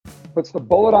puts the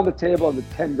bullet on the table and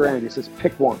the 10 grand. He says,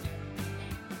 pick one.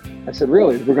 I said,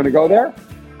 really? We're going to go there?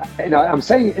 I'm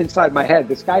saying inside my head,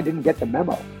 this guy didn't get the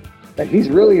memo that he's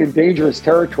really in dangerous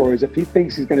territories if he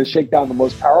thinks he's going to shake down the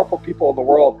most powerful people in the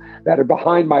world that are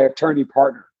behind my attorney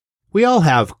partner. We all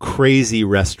have crazy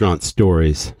restaurant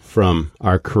stories from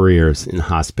our careers in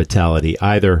hospitality,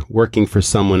 either working for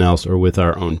someone else or with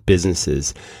our own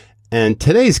businesses. And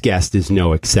today's guest is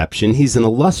no exception. He's an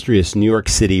illustrious New York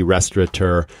City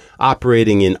restaurateur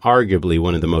operating in arguably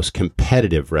one of the most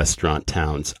competitive restaurant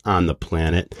towns on the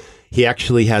planet. He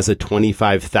actually has a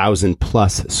 25,000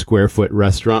 plus square foot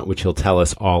restaurant, which he'll tell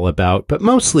us all about. But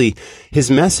mostly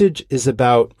his message is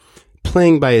about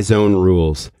playing by his own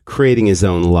rules, creating his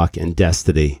own luck and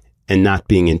destiny, and not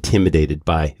being intimidated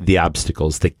by the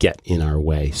obstacles that get in our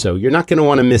way. So you're not going to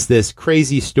want to miss this.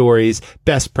 Crazy stories,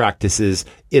 best practices,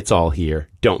 it's all here.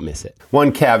 Don't miss it.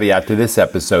 One caveat to this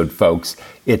episode, folks.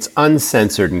 It's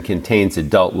uncensored and contains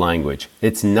adult language.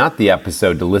 It's not the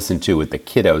episode to listen to with the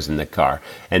kiddos in the car.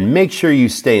 And make sure you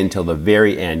stay until the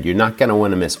very end. You're not going to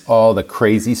want to miss all the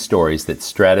crazy stories that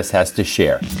Stratus has to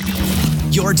share.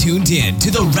 You're tuned in to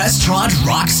the Restaurant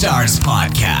Rockstars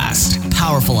podcast.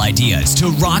 Powerful ideas to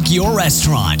rock your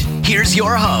restaurant. Here's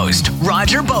your host,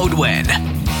 Roger Beaudoin.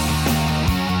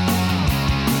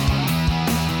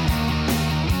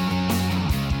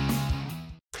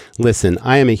 Listen,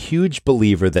 I am a huge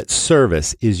believer that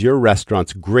service is your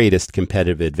restaurant's greatest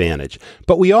competitive advantage.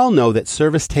 But we all know that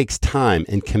service takes time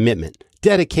and commitment.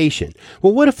 Dedication.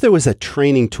 Well, what if there was a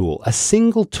training tool, a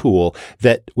single tool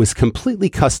that was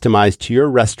completely customized to your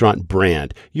restaurant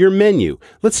brand, your menu?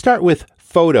 Let's start with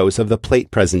photos of the plate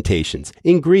presentations,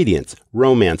 ingredients,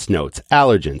 romance notes,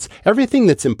 allergens, everything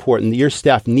that's important that your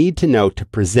staff need to know to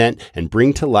present and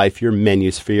bring to life your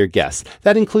menus for your guests.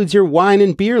 That includes your wine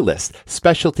and beer list,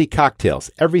 specialty cocktails,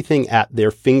 everything at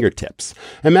their fingertips.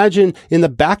 Imagine in the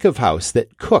back of house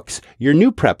that cooks, your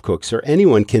new prep cooks or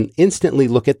anyone can instantly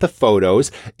look at the photos,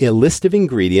 a list of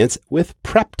ingredients with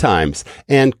prep times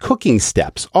and cooking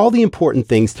steps, all the important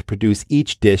things to produce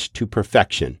each dish to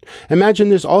perfection. Imagine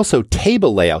there's also table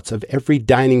layouts of every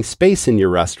dining space in your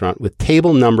restaurant with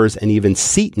table numbers and even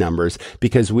seat numbers,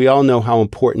 because we all know how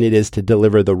important it is to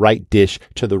deliver the right dish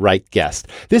to the right guest.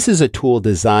 This is a tool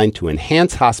designed to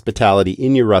enhance hospitality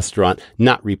in your restaurant,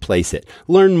 not replace it.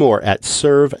 Learn more at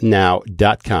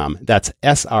servenow.com. That's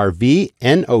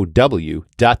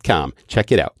SRVNOW.com.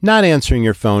 Check it out. Not answering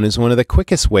your phone is one of the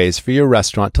quickest ways for your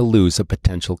restaurant to lose a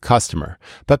potential customer.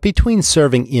 But between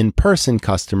serving in-person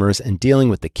customers and dealing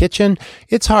with the kitchen,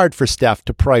 it's hard for staff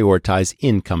to prioritize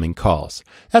incoming calls.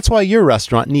 That's why your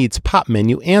restaurant needs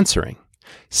Popmenu answering.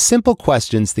 Simple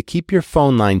questions that keep your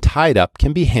phone line tied up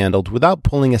can be handled without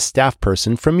pulling a staff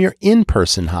person from your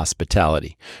in-person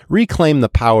hospitality. Reclaim the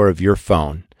power of your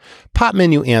phone.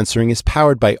 Popmenu answering is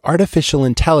powered by artificial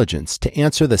intelligence to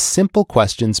answer the simple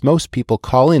questions most people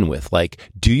call in with, like,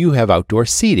 do you have outdoor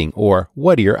seating, or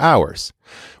what are your hours?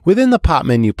 Within the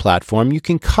Popmenu platform, you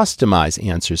can customize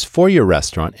answers for your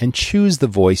restaurant and choose the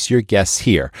voice your guests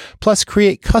hear, plus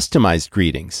create customized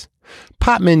greetings.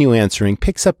 Popmenu answering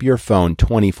picks up your phone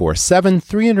 24/7,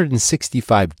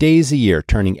 365 days a year,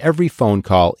 turning every phone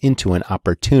call into an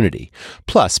opportunity.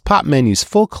 Plus, Popmenu's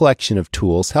full collection of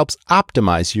tools helps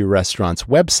optimize your restaurant's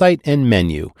website and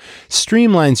menu,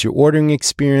 streamlines your ordering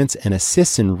experience, and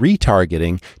assists in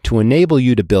retargeting to enable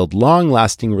you to build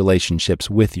long-lasting relationships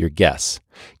with your guests.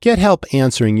 Get help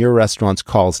answering your restaurant's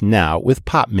calls now with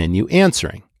Popmenu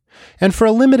answering. And for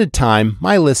a limited time,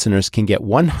 my listeners can get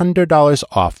 $100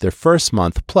 off their first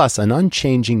month plus an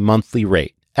unchanging monthly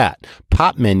rate at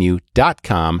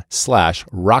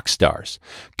popmenu.com/rockstars.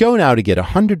 Go now to get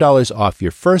 $100 off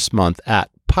your first month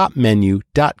at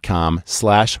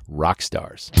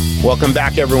popmenu.com/rockstars. Welcome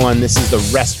back, everyone. This is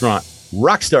the Restaurant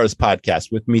Rockstars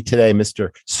podcast. With me today,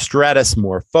 Mr. Stratus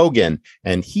Morfogen,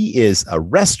 and he is a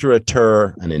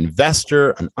restaurateur, an investor,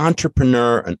 an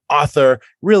entrepreneur, an author,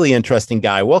 really interesting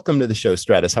guy. Welcome to the show,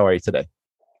 Stratus. How are you today?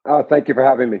 Thank you for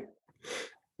having me.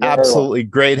 Absolutely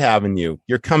great having you.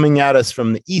 You're coming at us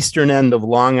from the eastern end of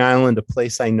Long Island, a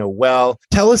place I know well.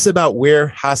 Tell us about where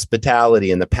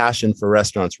hospitality and the passion for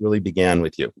restaurants really began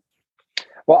with you.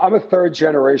 Well, I'm a third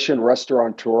generation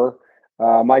restaurateur.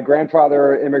 My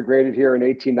grandfather immigrated here in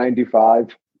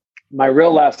 1895. My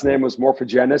real last name was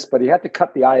Morfogenis, but he had to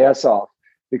cut the IS off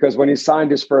because when he signed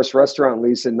his first restaurant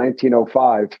lease in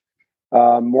 1905,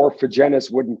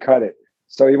 Morfogenis wouldn't cut it.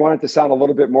 So he wanted to sound a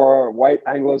little bit more white,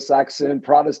 Anglo-Saxon,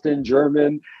 Protestant,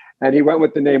 German, and he went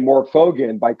with the name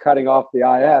Morfogen by cutting off the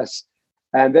IS.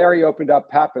 And there he opened up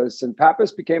Pappas, and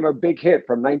Pappas became a big hit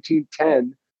from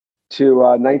 1910 to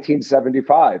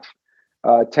 1975.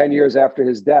 10 years after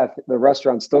his death, the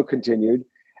restaurant still continued.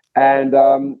 And,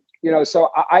 so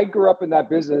I grew up in that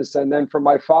business. And then from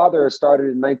my father, started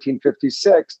in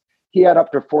 1956, he had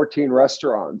up to 14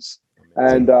 restaurants.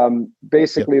 And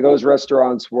basically those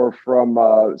restaurants were from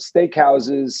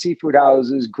steakhouses, seafood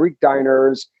houses, Greek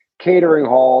diners, catering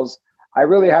halls. I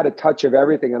really had a touch of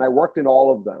everything, and I worked in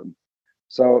all of them.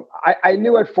 So I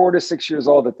knew at 4 to 6 years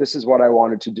old that this is what I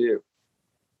wanted to do.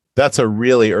 That's a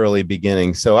really early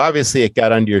beginning. So obviously it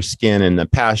got under your skin, and the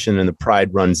passion and the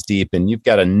pride runs deep, and you've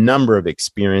got a number of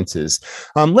experiences.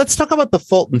 Let's talk about the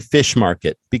Fulton Fish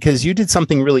Market, because you did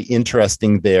something really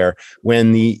interesting there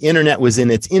when the internet was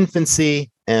in its infancy,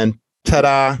 and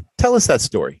ta-da, tell us that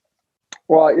story.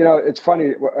 Well, it's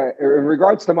funny. In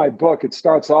regards to my book, it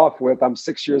starts off with, I'm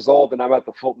 6 years old and I'm at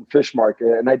the Fulton Fish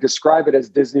Market, and I describe it as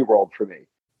Disney World for me.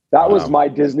 That was my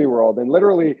Disney World. And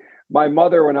literally, my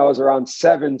mother, when I was around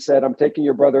 7, said, I'm taking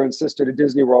your brother and sister to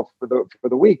Disney World for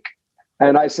the week.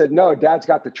 And I said, no, Dad's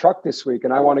got the truck this week,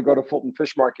 and I want to go to Fulton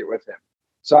Fish Market with him.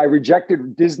 So I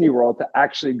rejected Disney World to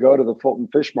actually go to the Fulton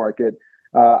Fish Market.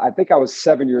 I think I was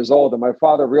 7 years old, and my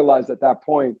father realized at that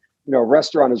point,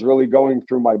 restaurant is really going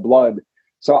through my blood.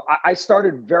 So I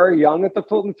started very young at the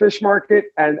Fulton Fish Market,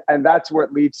 and that's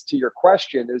what leads to your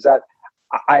question, is that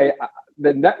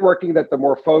the networking that the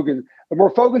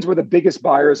Morfogans were the biggest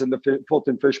buyers in the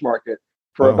Fulton Fish Market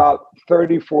for about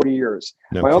 30, 40 years.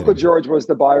 My Uncle George was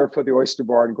the buyer for the Oyster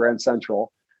Bar in Grand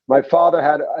Central. My father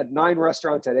had 9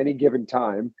 restaurants at any given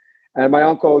time. And my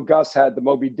Uncle Gus had the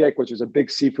Moby Dick, which was a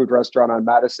big seafood restaurant on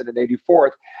Madison and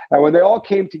 84th. And when they all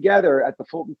came together at the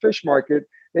Fulton Fish Market,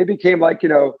 they became like,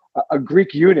 a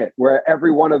Greek unit where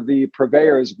every one of the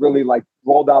purveyors really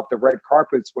rolled out the red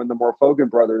carpets when the Morfogan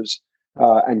brothers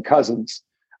and cousins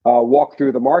walked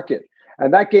through the market.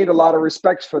 And that gained a lot of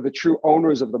respect for the true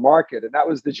owners of the market. And that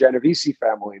was the Genovese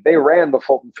family. They ran the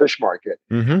Fulton Fish Market.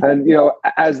 Mm-hmm. And,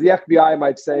 as the FBI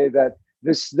might say that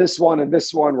this one and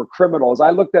this one were criminals,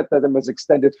 I looked at them as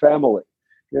extended family.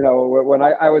 When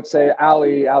I would say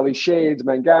Ali Shades,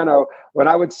 Mangano, when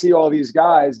I would see all these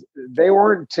guys, they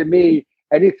weren't to me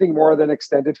anything more than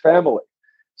extended family.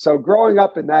 So growing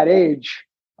up in that age,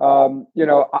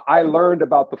 I learned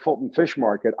about the Fulton Fish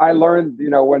Market. I learned,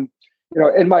 when,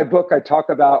 in my book, I talk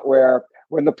about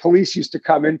when the police used to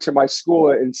come into my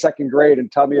school in 2nd grade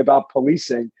and tell me about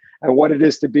policing and what it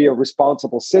is to be a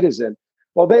responsible citizen.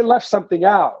 Well, they left something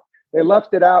out. They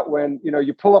left it out when,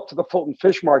 you pull up to the Fulton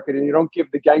Fish Market and you don't give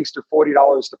the gangster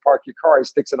 $40 to park your car. He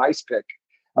sticks an ice pick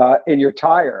in your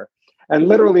tire. And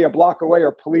literally a block away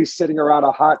are police sitting around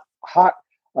a hot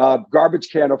garbage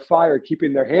can of fire,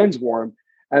 keeping their hands warm.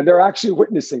 And they're actually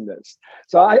witnessing this.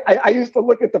 So I used to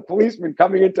look at the policemen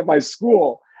coming into my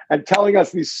school and telling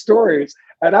us these stories.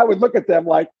 And I would look at them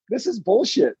like, this is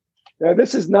bullshit.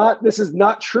 This is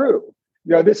not true.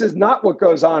 This is not what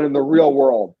goes on in the real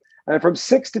world. And from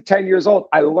 6 to 10 years old,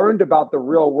 I learned about the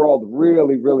real world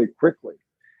really, really quickly.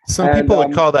 Some people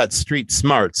would call that street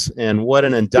smarts, and what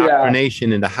an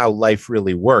indoctrination into how life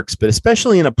really works. But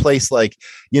especially in a place like,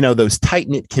 those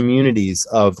tight-knit communities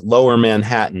of Lower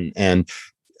Manhattan. And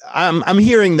I'm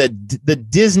hearing that the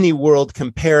Disney World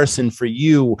comparison for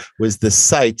you was the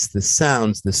sights, the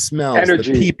sounds, the smells,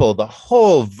 energy, the people, the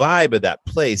whole vibe of that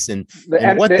place, and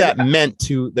what that meant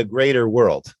to the greater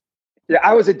world. Yeah,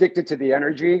 I was addicted to the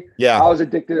energy. Yeah, I was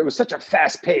addicted. It was such a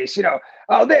fast pace.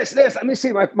 This. Let me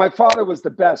see. My father was the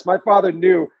best. My father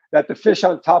knew that the fish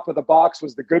on top of the box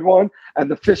was the good one, and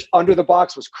the fish under the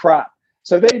box was crap.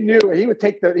 So they knew he would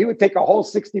take a whole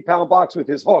 60-pound box with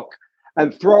his hook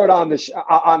and throw it on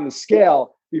the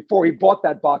scale before he bought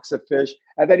that box of fish,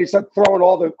 and then he started throwing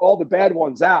all the bad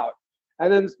ones out.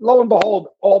 And then lo and behold,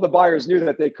 all the buyers knew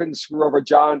that they couldn't screw over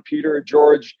John, Peter,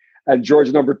 George, and George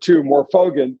number 2,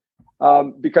 Morfogan.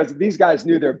 Because these guys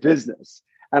knew their business.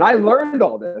 And I learned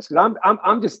all this because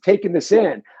I'm just taking this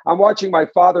in. I'm watching my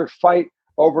father fight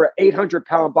over an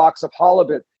 800-pound box of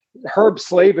halibut. Herb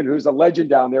Slavin, who's a legend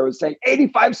down there, was saying,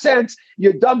 85 cents,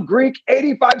 you dumb Greek,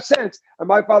 85 cents. And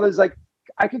my father's like,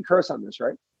 I can curse on this,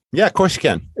 right? Yeah, of course you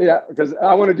can. Yeah, because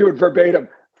I want to do it verbatim.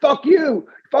 Fuck you,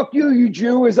 you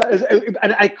Jew.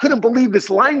 And I couldn't believe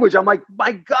this language. I'm like,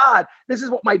 my God, this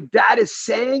is what my dad is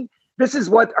saying. This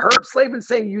is what Herb Slavin's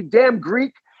saying, you damn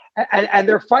Greek. And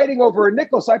they're fighting over a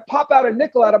nickel. So I pop out a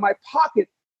nickel out of my pocket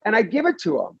and I give it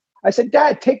to him. I said,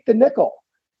 Dad, take the nickel.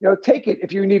 Take it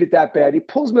if you need it that bad. He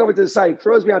pulls me over to the side,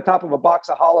 throws me on top of a box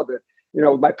of halibut,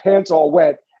 with my pants all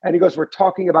wet. And he goes, we're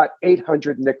talking about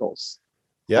 800 nickels.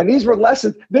 Yep. And these were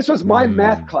lessons. This was my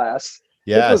math class.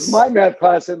 Yes. This was my math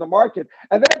class in the market.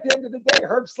 And then at the end of the day,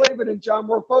 Herb Slavin and John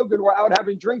Morfogan were out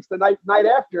having drinks the night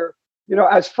after,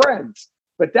 as friends.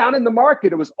 But down in the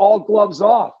market, it was all gloves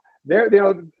off. Their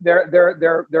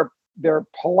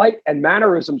polite and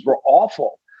mannerisms were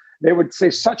awful. They would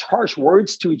say such harsh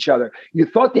words to each other. You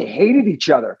thought they hated each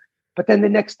other, but then the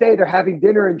next day they're having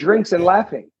dinner and drinks and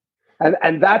laughing.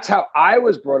 And that's how I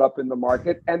was brought up in the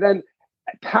market. And then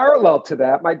parallel to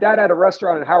that, my dad had a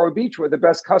restaurant in Howard Beach where the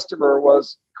best customer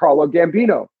was Carlo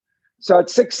Gambino. So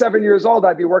at 6, 7 years old,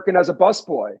 I'd be working as a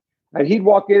busboy. And he'd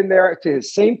walk in there to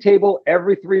his same table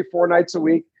every 3 or 4 nights a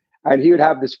week. And he would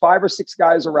have this 5 or 6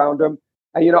 guys around him.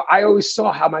 And, I always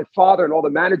saw how my father and all the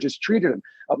managers treated him.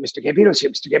 Oh, Mr. Gambino's here.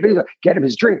 Mr. Gambino, get him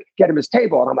his drink, get him his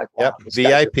table. And I'm like, wow,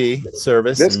 VIP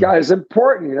service. This guy is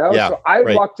important, Yeah, so I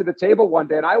walked to the table one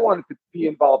day and I wanted to be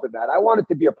involved in that. I wanted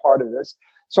to be a part of this.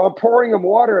 So I'm pouring him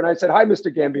water and I said, hi,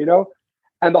 Mr. Gambino.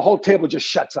 And the whole table just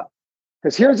shuts up.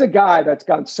 Because here's a guy that's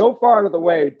gone so far out of the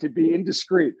way to be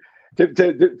indiscreet,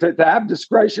 to have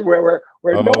discretion where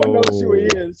no one knows who he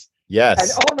is. Yes.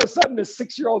 And all of a sudden, this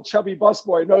 6-year-old chubby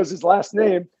busboy knows his last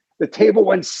name. The table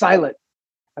went silent.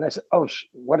 And I said, oh,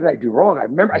 what did I do wrong?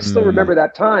 I still remember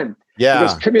that time. Yeah. He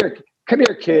goes, come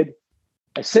here, kid.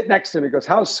 I sit next to him. He goes,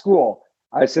 how's school?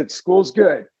 I said, school's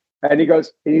good. And he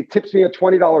goes, and he tips me a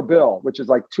 $20 bill, which is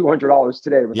like $200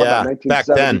 today. We're talking about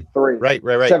 1973. Back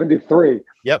then. Right. 73.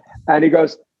 Yep. And he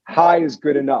goes, high is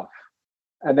good enough.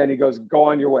 And then he goes, go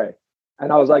on your way.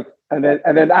 And I was like, and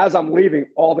then as I'm leaving,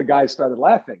 all the guys started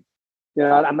laughing. And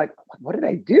I'm like, what did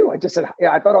I do? I just said,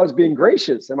 I thought I was being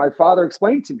gracious. And my father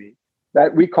explained to me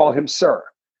that we call him sir.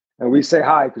 And we say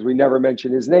hi because we never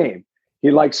mention his name.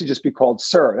 He likes to just be called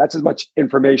sir. That's as much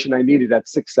information I needed at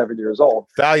 6, 7 years old.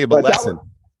 Valuable lesson.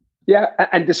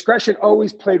 And discretion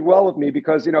always played well with me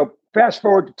because, fast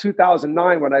forward to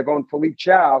 2009 when I've owned Philippe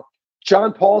Chow,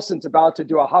 John Paulson's about to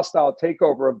do a hostile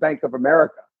takeover of Bank of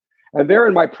America. And they're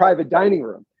in my private dining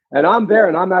room. And I'm there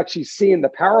and I'm actually seeing the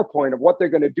PowerPoint of what they're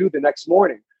going to do the next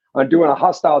morning on doing a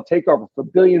hostile takeover for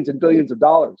billions and billions of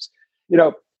dollars.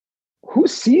 Who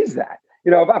sees that?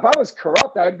 If I was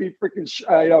corrupt, I would be freaking,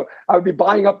 I would be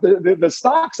buying up the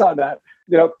stocks on that,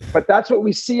 but that's what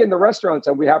we see in the restaurants.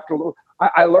 And we have to,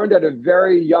 I learned at a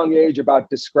very young age about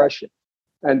discretion,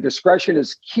 and discretion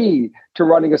is key to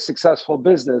running a successful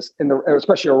business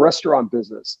especially a restaurant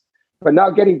business. But now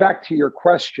getting back to your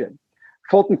question,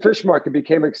 Fulton Fish Market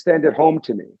became extended home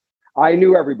to me. I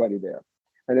knew everybody there.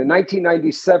 And in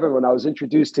 1997, when I was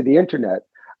introduced to the internet,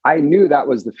 I knew that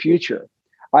was the future.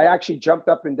 I actually jumped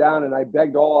up and down and I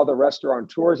begged all other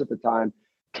restaurateurs at the time,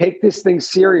 take this thing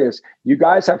serious. You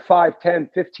guys have 5, 10,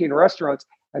 15 restaurants,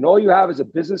 and all you have is a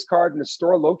business card and a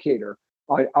store locator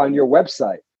on your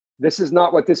website. This is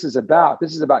not what this is about.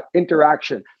 This is about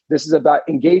interaction. This is about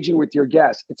engaging with your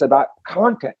guests. It's about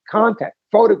content,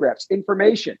 photographs,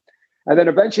 information. And then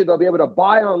eventually they'll be able to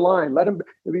buy online, let them,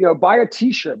 buy a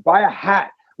t-shirt, buy a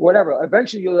hat, whatever.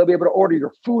 Eventually you'll be able to order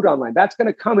your food online. That's going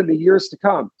to come in the years to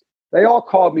come. They all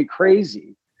called me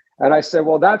crazy. And I said,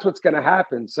 well, that's what's going to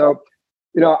happen. So,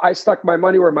 I stuck my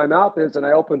money where my mouth is and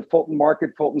I opened Fulton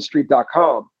Market,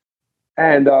 FultonStreet.com.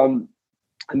 And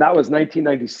that was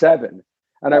 1997.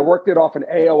 And I worked it off an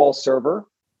AOL server.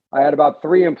 I had about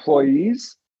 3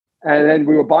 employees. And then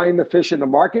we were buying the fish in the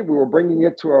market. We were bringing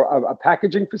it to a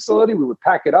packaging facility. We would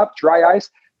pack it up, dry ice,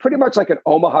 pretty much like an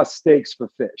Omaha Steaks for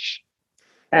fish.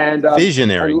 And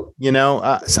visionary,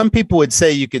 some people would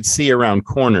say you could see around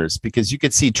corners because you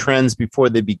could see trends before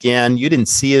they began. You didn't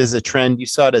see it as a trend. You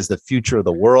saw it as the future of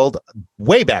the world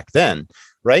way back then,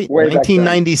 right?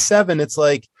 1997. It's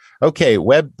like, okay,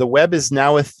 the web is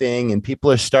now a thing and people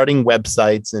are starting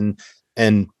websites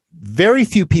and very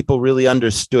few people really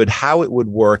understood how it would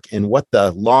work and what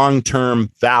the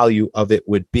long-term value of it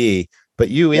would be. But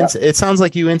it sounds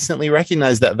like you instantly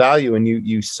recognized that value and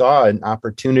you saw an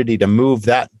opportunity to move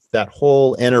that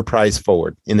whole enterprise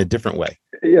forward in a different way.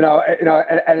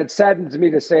 And it saddens me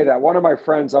to say that one of my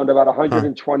friends owned about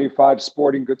 125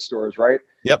 sporting goods stores, right?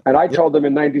 Yep. And I told him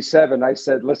in 97, I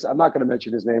said, listen, I'm not going to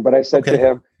mention his name, but I said to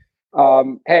him,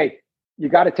 hey, you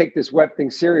got to take this web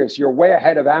thing serious. You're way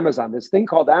ahead of Amazon. This thing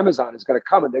called Amazon is going to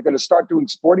come and they're going to start doing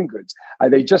sporting goods.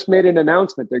 They just made an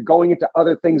announcement. They're going into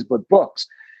other things but books.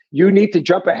 You need to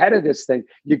jump ahead of this thing.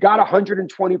 You got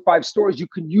 125 stores. You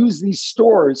can use these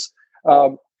stores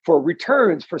for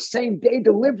returns, for same-day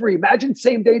delivery. Imagine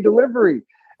same-day delivery.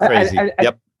 Crazy.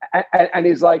 And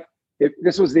he's like,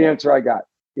 this was the answer I got.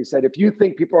 He said, if you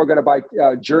think people are going to buy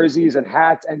jerseys and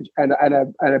hats and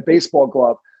a baseball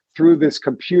glove through this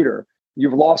computer,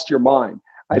 you've lost your mind.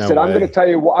 I said, I'm going to tell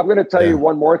you. I'm going to tell you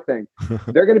one more thing.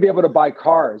 They're going to be able to buy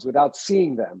cars without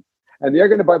seeing them, and they're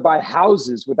going to buy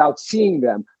houses without seeing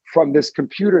them from this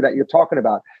computer that you're talking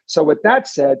about. So with that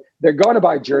said, they're going to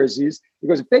buy jerseys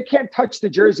because if they can't touch the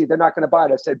jersey, they're not going to buy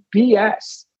it. I said,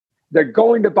 BS. They're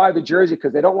going to buy the jersey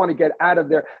because they don't want to get out of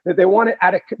there. They want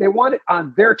it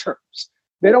on their terms.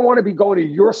 They don't want to be going to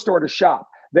your store to shop.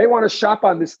 They want to shop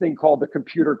on this thing called the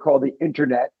computer, called the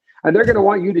internet, and they're going to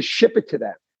want you to ship it to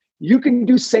them. You can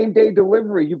do same day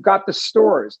delivery. You've got the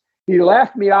stores. He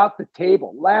laughed me out the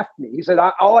table, laughed me. He said,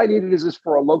 all I needed is this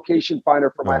for a location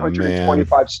finder for my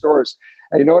 125 stores.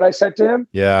 And you know what I said to him?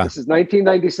 Yeah. This is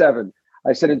 1997.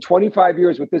 I said, in 25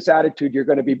 years with this attitude, you're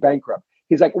going to be bankrupt.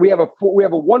 He's like, we have a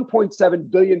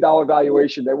 $1.7 billion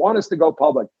valuation. They want us to go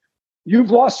public. You've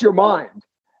lost your mind.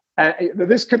 And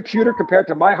this computer compared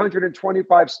to my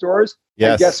 125 stores,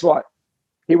 yes. And guess what?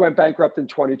 He went bankrupt in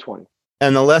 2020.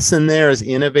 And the lesson there is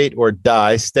innovate or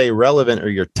die, stay relevant or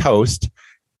you're toast,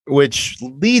 which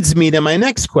leads me to my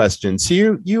next question.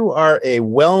 So you are a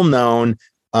well-known,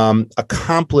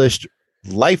 accomplished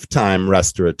lifetime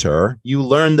restaurateur. You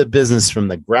learned the business from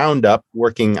the ground up,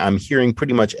 working, I'm hearing,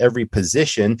 pretty much every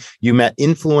position. You met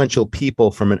influential people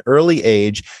from an early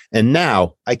age. And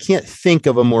now I can't think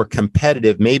of a more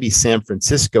competitive, maybe San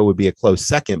Francisco would be a close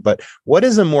second, but what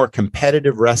is a more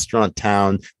competitive restaurant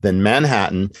town than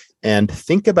Manhattan? And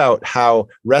think about how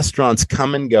restaurants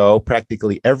come and go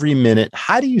practically every minute.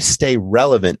 How do you stay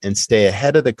relevant and stay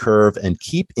ahead of the curve and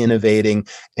keep innovating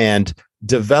and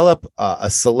develop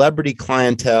a celebrity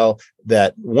clientele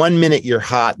that 1 minute you're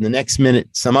hot and the next minute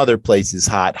some other place is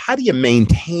hot? How do you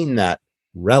maintain that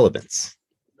relevance?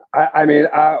 I mean,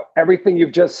 everything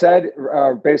you've just said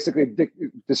basically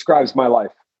describes my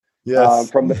life.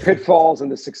 Yes. From the pitfalls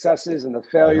and the successes and the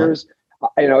failures,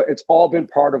 it's all been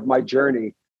part of my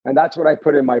journey. And that's what I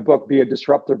put in my book, Be a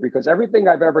Disruptor, because everything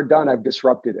I've ever done, I've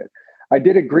disrupted it. I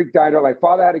did a Greek diner. My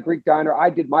father had a Greek diner.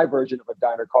 I did my version of a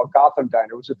diner called Gotham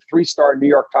Diner. It was a 3-star New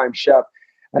York Times chef,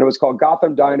 and it was called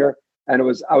Gotham Diner. And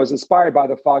I was inspired by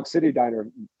the Fog City Diner.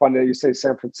 Funny that you say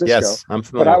San Francisco. Yes, I'm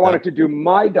familiar. But I wanted to do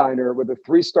my diner with a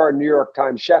 3-star New York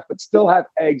Times chef, but still have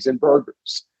eggs and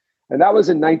burgers. And that was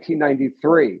in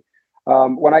 1993.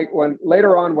 When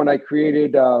later on, when I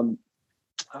created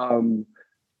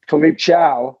Philippe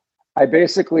Chow, I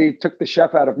basically took the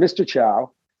chef out of Mr.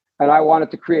 Chow, and I wanted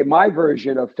to create my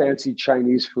version of fancy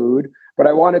Chinese food, but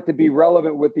I wanted to be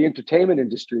relevant with the entertainment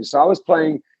industry. So I was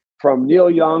playing from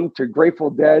Neil Young to Grateful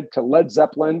Dead to Led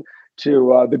Zeppelin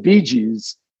to the Bee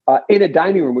Gees in a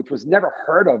dining room, which was never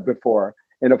heard of before,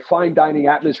 in a fine dining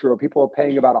atmosphere where people were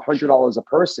paying about $100 a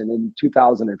person in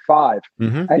 2005.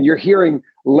 Mm-hmm. And you're hearing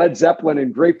Led Zeppelin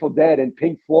and Grateful Dead and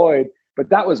Pink Floyd, but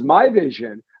that was my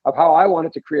vision of how I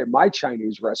wanted to create my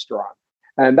Chinese restaurant.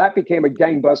 And that became a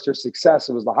gangbuster success.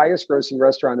 It was the highest grossing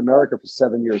restaurant in America for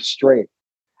 7 years straight.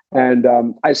 And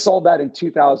I sold that in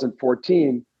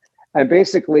 2014. And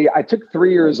basically, I took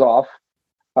 3 years off,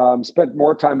 spent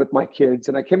more time with my kids.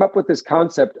 And I came up with this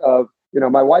concept of,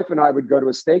 my wife and I would go to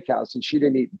a steakhouse and she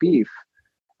didn't eat beef.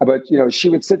 But, she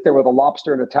would sit there with a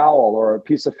lobster and a towel or a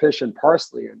piece of fish and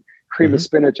parsley and cream mm-hmm. of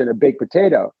spinach and a baked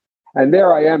potato. And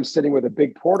there I am sitting with a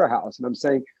big porterhouse. And I'm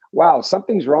saying, wow,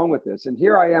 something's wrong with this. And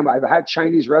here I am. I've had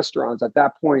Chinese restaurants at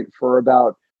that point for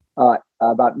about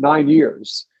 9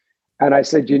 years. And I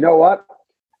said, you know what?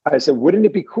 I said, wouldn't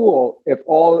it be cool if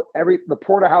the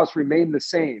porterhouse remained the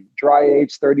same, dry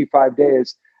aged 35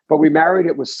 days, but we married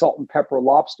it with salt and pepper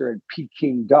lobster and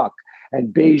Peking duck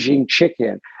and Beijing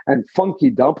chicken and funky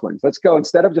dumplings. Let's go,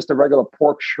 instead of just a regular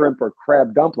pork, shrimp, or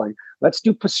crab dumpling, let's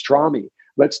do pastrami.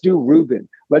 Let's do Reuben.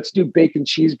 Let's do bacon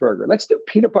cheeseburger. Let's do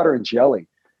peanut butter and jelly.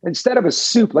 Instead of a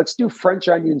soup, let's do French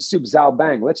onion soup zao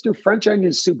bang. Let's do French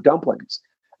onion soup dumplings.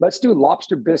 Let's do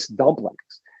lobster bisque dumplings.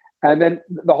 And then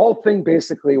the whole thing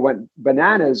basically went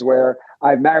bananas, where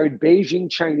I married Beijing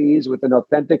Chinese with an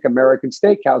authentic American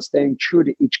steakhouse, staying true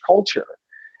to each culture.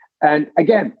 And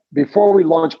again, before we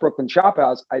launched Brooklyn Chop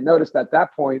House, I noticed at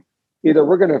that point, either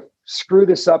we're going to screw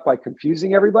this up by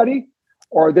confusing everybody,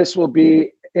 or this will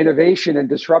be innovation and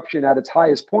disruption at its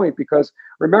highest point. Because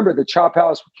remember, the Chop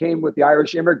House came with the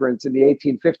Irish immigrants in the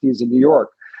 1850s in New York,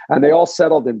 and they all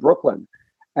settled in Brooklyn.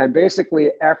 And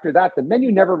basically after that, the menu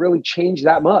never really changed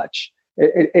that much.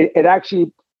 It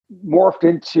actually morphed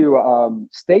into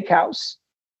steakhouse,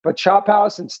 but Chop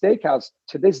House and Steakhouse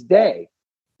to this day,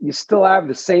 you still have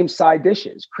the same side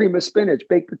dishes: cream of spinach,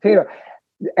 baked potato.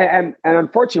 And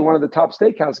unfortunately, one of the top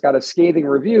steakhouse got a scathing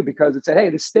review because it said, hey,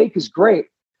 the steak is great,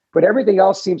 but everything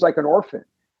else seems like an orphan.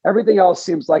 Everything else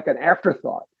seems like an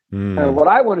afterthought. And what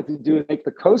I wanted to do is make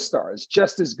the co-stars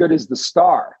just as good as the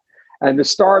star. And the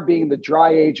star being the dry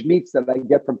aged meats that I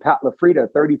get from Pat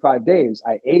LaFrida, 35 days.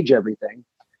 I age everything.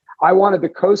 I wanted the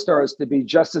co-stars to be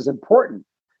just as important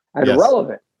and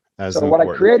relevant. As So what I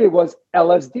important. created was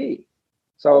LSD.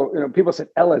 So, people said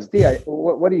LSD.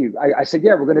 What do you? I said,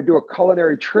 yeah, we're going to do a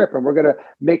culinary trip, and we're going to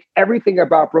make everything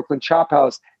about Brooklyn Chop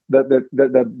House.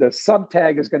 The sub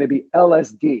tag is going to be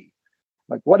LSD.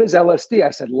 Like, what is LSD?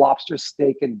 I said lobster,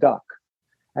 steak, and duck,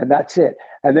 and that's it.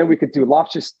 And then we could do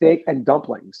lobster, steak, and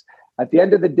dumplings. At the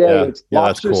end of the day, it's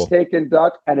lobster, cool. steak, and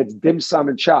duck, and it's dim sum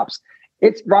and chops.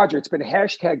 It's Roger. It's been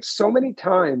hashtagged so many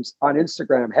times on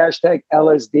Instagram. Hashtag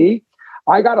LSD.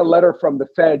 I got a letter from the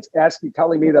feds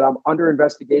telling me that I'm under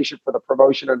investigation for the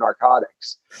promotion of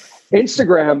narcotics.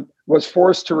 Instagram was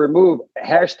forced to remove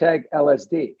hashtag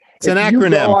LSD. It's an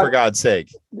acronym, for God's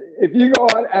sake. If you go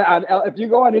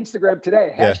on Instagram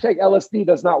today, hashtag LSD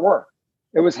does not work.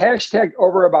 It was hashtagged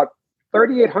over about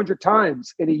 3,800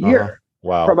 times in a year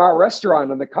from our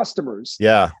restaurant and the customers.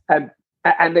 Yeah.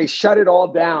 And they shut it all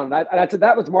down.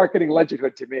 That was marketing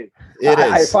legendhood to me.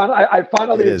 I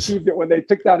finally achieved it when they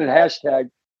took down a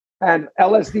hashtag, and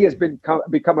LSD has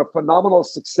become a phenomenal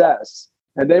success.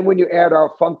 And then when you add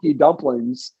our funky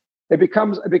dumplings, it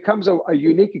becomes a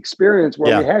unique experience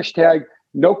where we hashtag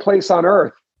no place on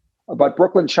earth but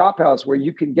Brooklyn Chop House, where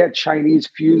you can get Chinese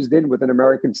fused in with an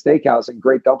American steakhouse and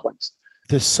great dumplings.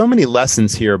 There's so many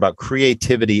lessons here about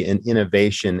creativity and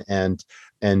innovation and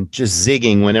just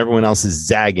zigging when everyone else is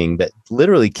zagging that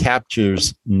literally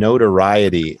captures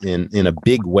notoriety in a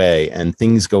big way, and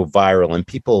things go viral and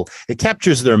it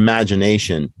captures their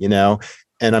imagination,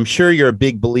 and I'm sure you're a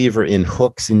big believer in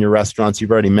hooks in your restaurants.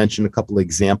 You've already mentioned a couple of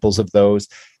examples of those.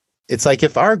 It's like,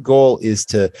 if our goal is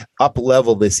to up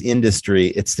level this industry,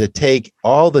 it's to take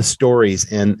all the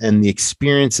stories and the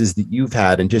experiences that you've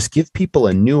had and just give people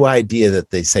a new idea that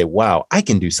they say, wow, I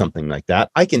can do something like that.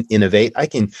 I can innovate. I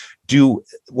can do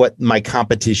what my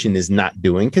competition is not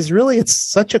doing, because really it's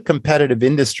such a competitive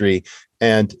industry.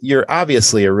 And you're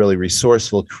obviously a really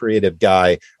resourceful, creative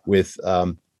guy with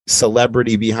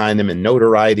celebrity behind them and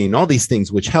notoriety and all these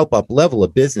things which help up level a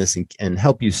business and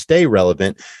help you stay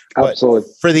relevant. Absolutely. But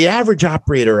for the average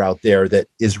operator out there that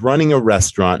is running a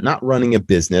restaurant, not running a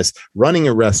business, running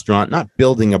a restaurant, not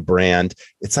building a brand,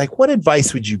 it's like, what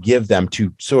advice would you give them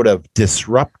to sort of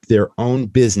disrupt their own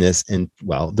business and,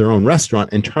 their own restaurant,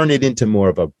 and turn it into more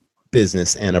of a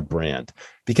business and a brand?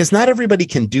 Because not everybody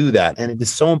can do that, and it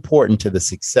is so important to the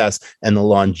success and the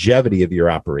longevity of your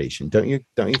operation. Don't you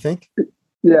think?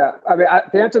 Yeah, I mean,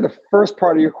 to answer the first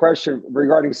part of your question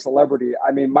regarding celebrity,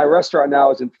 I mean, my restaurant now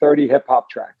is in 30 hip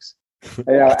hop tracks.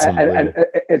 And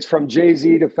it's from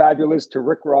Jay-Z to Fabulous to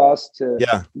Rick Ross to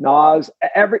Nas.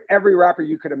 Every rapper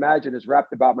you could imagine is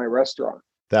rapped about my restaurant.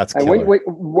 That's and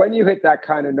when you hit that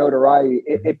kind of notoriety,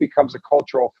 it becomes a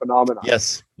cultural phenomenon.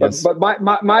 Yes. But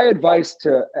my advice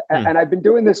and I've been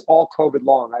doing this all COVID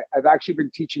long. I've actually been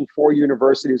teaching 4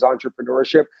 universities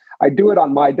entrepreneurship. I do it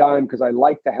on my dime because I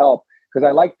like to help, because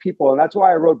I like people. And that's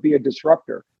why I wrote Be a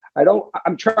Disruptor.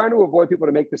 I'm trying to avoid people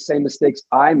to make the same mistakes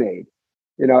I made,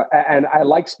 and I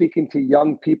like speaking to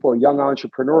young people, young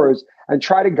entrepreneurs, and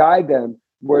try to guide them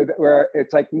where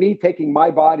it's like me taking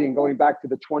my body and going back to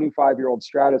the 25-year-old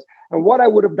Stratus and what I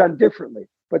would have done differently.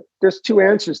 But there's 2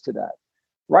 answers to that.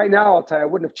 Right now, I'll tell you, I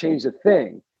wouldn't have changed a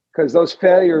thing, because those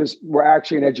failures were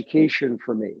actually an education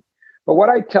for me. But what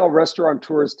I tell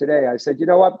restaurateurs today, I said, you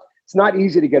know what? It's not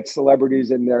easy to get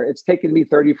celebrities in there. It's taken me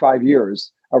 35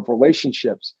 years of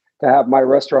relationships to have my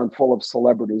restaurant full of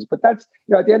celebrities. But that's,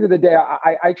 at the end of the day,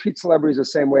 I treat celebrities the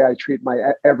same way I treat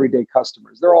my everyday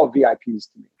customers. They're all VIPs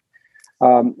to me.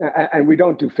 And we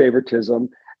don't do favoritism,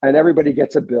 and everybody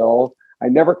gets a bill. I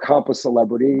never comp a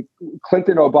celebrity.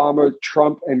 Clinton, Obama,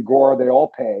 Trump, and Gore, they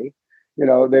all pay.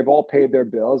 They've all paid their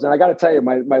bills. And I got to tell you,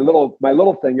 my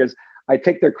little thing is I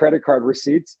take their credit card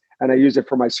receipts and I use it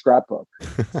for my scrapbook.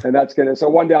 And that's so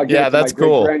one day I'll give it to my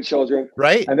great grandchildren.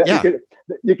 Right. And then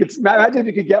you could imagine if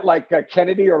you could get like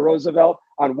Kennedy or Roosevelt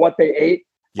on what they ate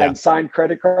and signed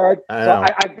credit card.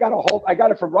 I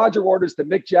got it from Roger Waters to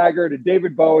Mick Jagger to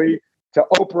David Bowie to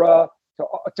Oprah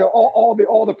to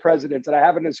all the presidents. And I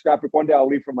have it in a scrapbook. One day I'll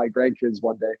leave for my grandkids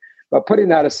one day. But putting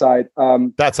that aside,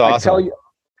 that's awesome.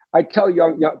 I tell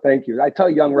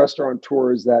young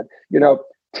restaurateurs that,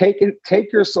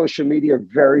 take your social media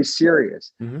very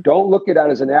serious. Mm-hmm. Don't look at it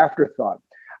as an afterthought.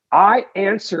 I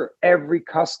answer every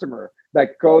customer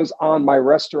that goes on my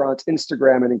restaurant's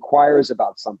Instagram and inquires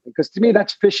about something, because to me,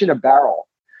 that's fish in a barrel.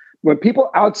 When people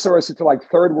outsource it to like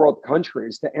third world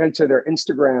countries to answer their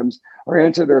Instagrams or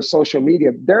answer their social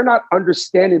media, they're not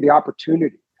understanding the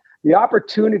opportunity. The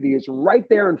opportunity is right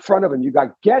there in front of them. You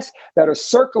got guests that are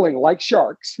circling like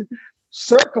sharks,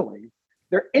 circling.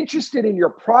 They're interested in your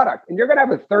product, and you're going to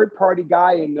have a third-party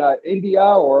guy in India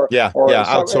or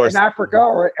outsourced in Africa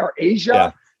or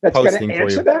Asia that's going to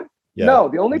answer them. Yeah. No,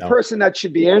 the only person that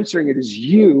should be answering it is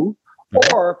you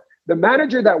or the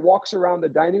manager that walks around the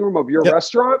dining room of your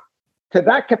restaurant. To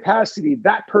that capacity,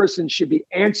 that person should be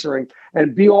answering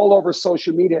and be all over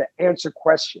social media to answer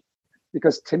questions.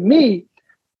 Because to me,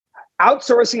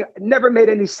 outsourcing never made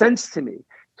any sense to me.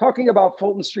 Talking about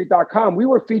FultonStreet.com, we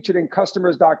were featured in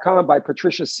Customers.com by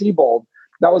Patricia Sebold.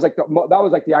 That was like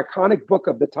the iconic book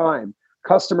of the time,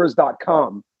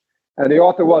 Customers.com. And the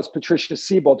author was Patricia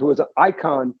Sebold, who was an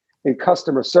icon in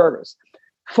customer service.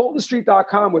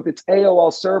 FultonStreet.com, with its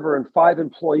AOL server and 5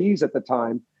 employees at the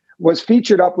time, was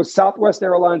featured up with Southwest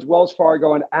Airlines, Wells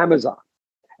Fargo, and Amazon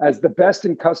as the best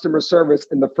in customer service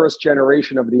in the first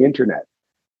generation of the internet.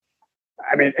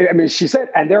 I mean, she said,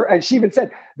 and she even said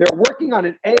they're working on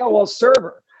an AOL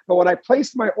server. But when I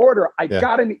placed my order, I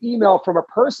got an email from a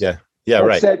person.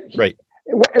 That said,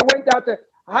 It went out there.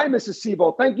 Hi, Mrs.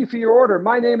 Sebold. Thank you for your order.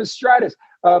 My name is Stratus.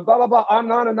 Blah, blah, blah, on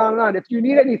and on and on and on. If you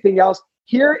need anything else,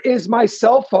 here is my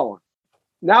cell phone.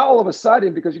 Now, all of a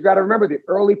sudden, because you got to remember the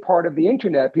early part of the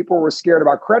internet, people were scared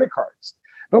about credit cards.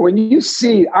 But when you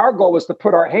see, our goal was to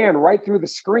put our hand right through the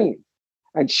screen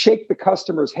and shake the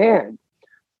customer's hand.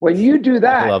 When you do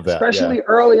that, especially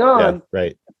early on,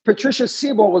 Patricia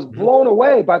Sebold was blown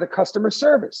away by the customer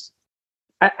service.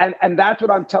 And that's what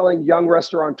I'm telling young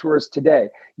restaurateurs today.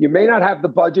 You may not have the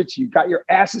budgets. You got your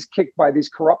asses kicked by these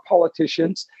corrupt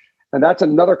politicians. And that's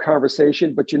another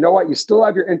conversation. But you know what? You still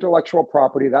have your intellectual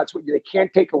property. That's what they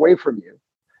can't take away from you.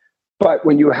 But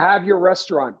when you have your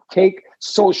restaurant, take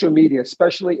social media,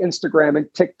 especially Instagram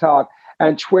and TikTok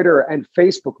and Twitter and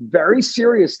Facebook very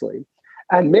seriously,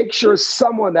 and make sure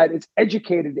someone that is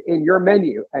educated in your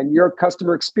menu and your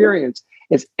customer experience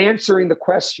is answering the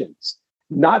questions,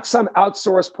 not some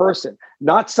outsourced person,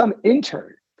 not some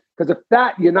intern. Because if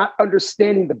that, you're not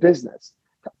understanding the business.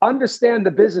 To understand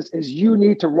the business is you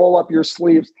need to roll up your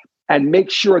sleeves and make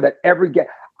sure that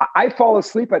I fall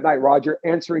asleep at night, Roger,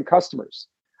 answering customers.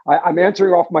 I'm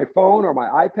answering off my phone or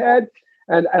my iPad,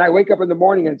 and I wake up in the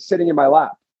morning and it's sitting in my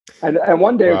lap. And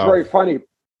one day, It's very funny.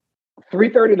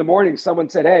 3:30 in the morning, someone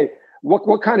said, "Hey,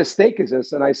 what kind of steak is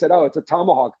this?" And I said, "Oh, it's a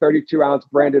tomahawk, 32-ounce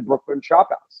branded Brooklyn Chop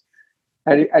House."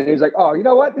 And he's like, "Oh, you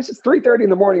know what? This is 3:30 in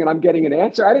the morning and I'm getting an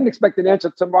answer. I didn't expect an answer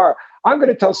tomorrow. I'm going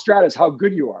to tell Stratus how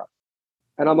good you are."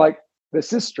 And I'm like,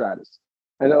 "This is Stratus."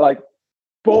 And they're like,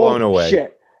 blown away.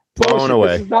 Blown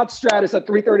away. This is not Stratus at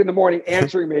 3:30 in the morning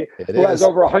answering me, who has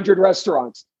over 100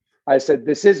 restaurants. I said,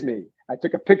 "This is me." I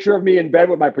took a picture of me in bed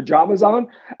with my pajamas on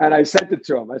and I sent it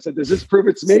to him. I said, "Does this prove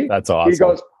it's me?" That's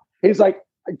awesome. He's like,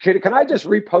 can I just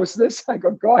repost this? I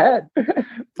go, "Go ahead."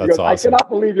 That's awesome. "I cannot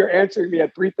believe you're answering me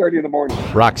at 3:30 in the morning."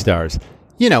 Rockstars.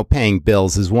 You know, paying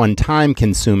bills is one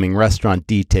time-consuming restaurant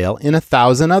detail in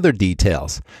 1,000 other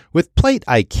details. With Plate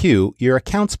IQ, your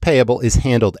accounts payable is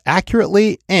handled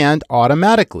accurately and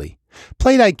automatically.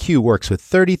 Plate IQ works with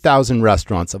 30,000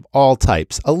 restaurants of all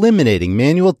types, eliminating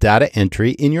manual data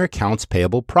entry in your accounts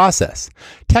payable process.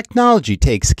 Technology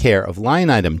takes care of line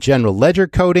item general ledger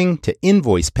coding to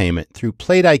invoice payment through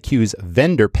Plate IQ's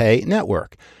Vendor Pay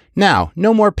network. Now,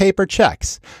 no more paper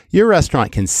checks. Your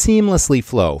restaurant can seamlessly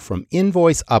flow from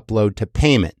invoice upload to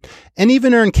payment and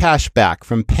even earn cash back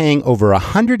from paying over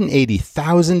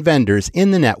 180,000 vendors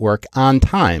in the network on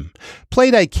time.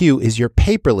 Plate IQ is your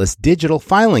paperless digital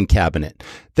filing cabinet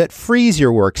that frees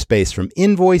your workspace from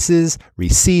invoices,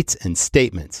 receipts, and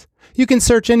statements. You can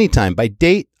search anytime by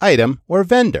date, item, or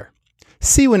vendor.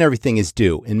 See when everything is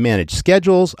due and manage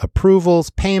schedules, approvals,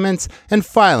 payments, and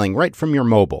filing right from your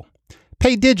mobile.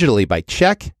 Pay digitally by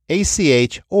check,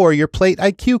 ACH, or your Plate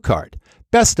IQ card.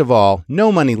 Best of all,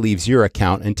 no money leaves your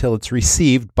account until it's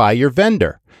received by your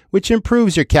vendor, which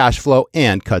improves your cash flow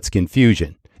and cuts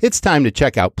confusion. It's time to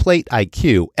check out Plate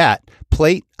IQ at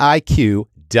plateiq.com.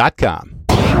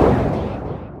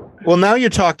 Well, now you're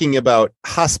talking about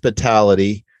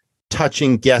hospitality,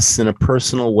 touching guests in a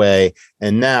personal way,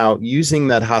 and now using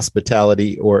that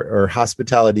hospitality or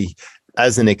hospitality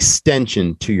as an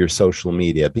extension to your social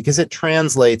media, because it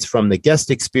translates from the guest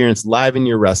experience live in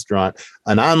your restaurant,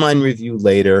 an online review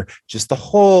later, just the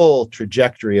whole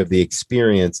trajectory of the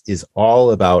experience is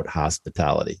all about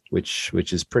hospitality, which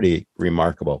is pretty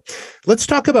remarkable. Let's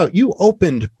talk about, you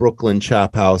opened Brooklyn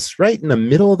Chop House right in the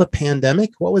middle of the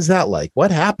pandemic. What was that like? What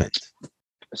happened?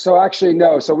 So actually,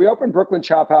 no. So we opened Brooklyn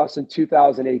Chop House in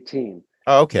 2018.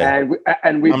 Oh, okay.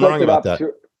 And we built it up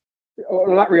to,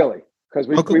 well, not really. Because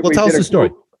we tell us the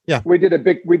story. We did a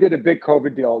big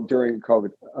COVID deal during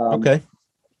COVID. Okay.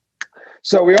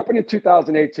 So we opened in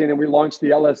 2018 and we launched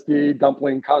the LSD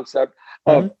dumpling concept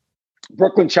of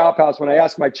Brooklyn Chop House. When I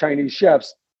asked my Chinese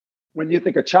chefs, When you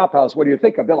think of chop house, what do you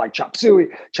think of? They're like chop suey,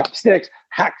 chop sticks,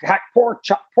 hack pork,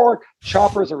 chop pork.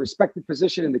 Chopper's a respected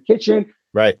position in the kitchen.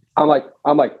 Right. I'm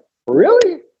like,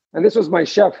 really? And this was my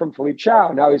chef from Philippe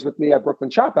Chow. Now he's with me at Brooklyn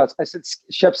Chop House. I said,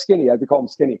 Chef Skinny. I had to call him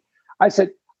Skinny. I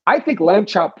said, I think lamb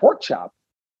chop, pork chop.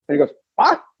 And he goes,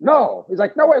 what? No. He's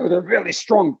like, no way, with a really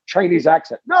strong Chinese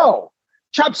accent. No.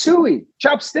 Chop suey,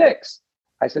 chop sticks.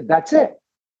 I said, that's it.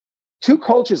 Two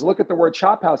cultures look at the word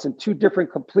chop house in two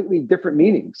completely different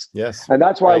meanings. Yes. And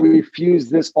that's why we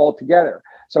fused this all together.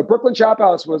 So Brooklyn Chop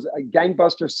House was a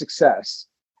gangbuster success.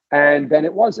 And then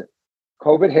it wasn't.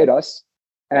 COVID hit us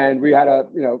and we had a,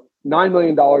 $9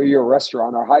 million a year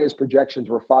restaurant. Our highest projections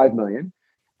were $5 million.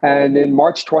 And in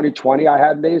March 2020, I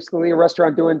had basically a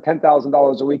restaurant doing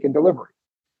 $10,000 a week in delivery.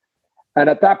 And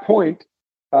at that point,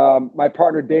 my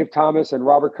partner, Dave Thomas and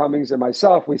Robert Cummings and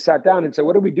myself, we sat down and said,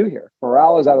 what do we do here?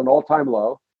 Morale is at an all-time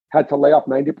low, had to lay off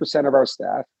 90% of our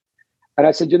staff. And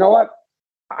I said, you know what?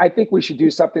 I think we should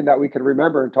do something that we can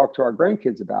remember and talk to our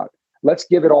grandkids about. Let's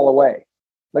give it all away.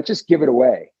 Let's just give it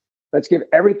away. Let's give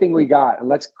everything we got and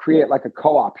let's create like a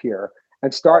co-op here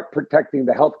and start protecting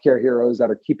the healthcare heroes that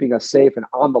are keeping us safe and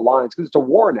on the lines, because it's a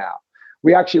war now.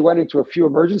 We actually went into a few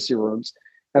emergency rooms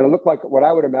and it looked like what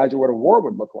I would imagine what a war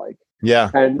would look like.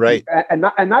 Yeah, and right. And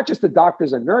not just the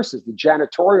doctors and nurses, the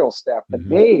janitorial staff, the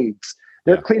maids,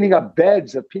 they're cleaning up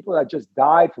beds of people that just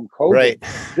died from COVID.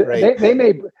 Right.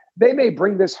 They may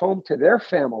bring this home to their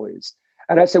families.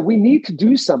 And I said, we need to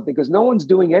do something because no one's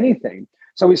doing anything.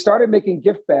 So we started making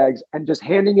gift bags and just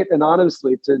handing it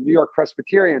anonymously to New York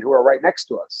Presbyterian, who are right next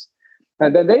to us.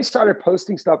 And then they started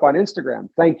posting stuff on Instagram.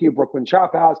 Thank you, Brooklyn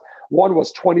Chop House. One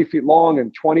was 20 feet long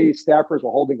and 20 staffers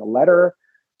were holding a letter.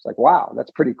 It's like, wow,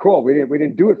 that's pretty cool. We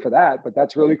didn't do it for that, but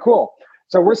that's really cool.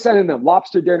 So we're sending them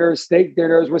lobster dinners, steak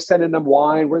dinners. We're sending them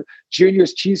wine.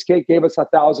 Junior's Cheesecake gave us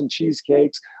 1,000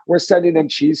 cheesecakes. We're sending them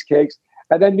cheesecakes.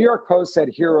 And then New York Post said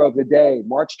Hero of the Day,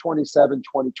 March 27,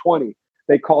 2020.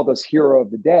 They called us Hero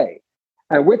of the Day.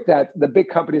 And with that, the big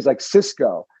companies like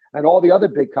Cisco and all the other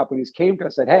big companies came to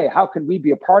us and said, hey, how can we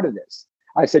be a part of this?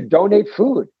 I said, donate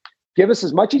food. Give us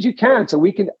as much as you can so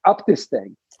we can up this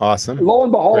thing. Awesome. Lo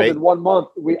and behold, Great. in 1 month,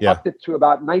 we upped it to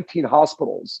about 19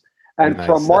 hospitals. And Nice.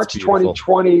 from March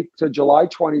 2020 to July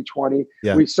 2020,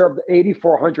 we served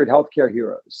 8,400 healthcare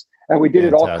heroes. And we did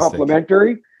it all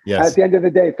complimentary. Yes. At the end of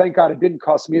the day, thank God it didn't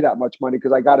cost me that much money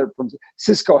because I got it from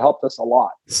Cisco. Helped us a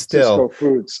lot. Still, Cisco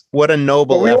Foods. What a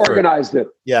noble effort. We organized it.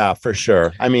 Yeah, for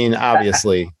sure. I mean,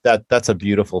 obviously, that's a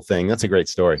beautiful thing. That's a great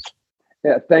story.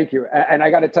 Yeah, thank you. And I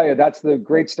got to tell you, that's the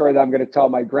great story that I'm going to tell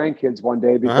my grandkids one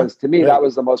day, because to me, that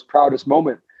was the most proudest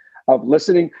moment of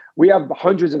listening. We have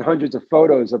hundreds and hundreds of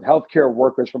photos of healthcare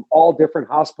workers from all different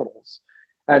hospitals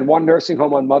and one nursing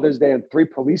home on Mother's Day and 3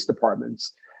 police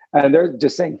departments. And they're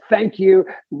just saying, thank you.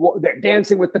 They're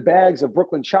dancing with the bags of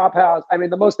Brooklyn Chop House. I mean,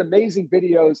 the most amazing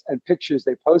videos and pictures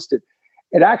they posted.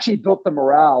 It actually built the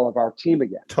morale of our team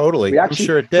again. Totally. We actually I'm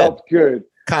sure it did. Felt good.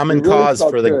 Common cause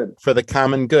for the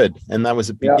common good. And that was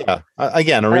a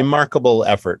remarkable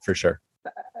effort for sure.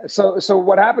 So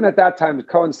what happened at that time,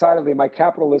 coincidentally, my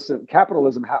capitalism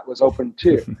hat was open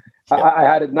too. I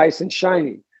had it nice and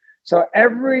shiny. So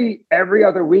every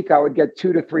other week I would get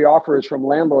 2 to 3 offers from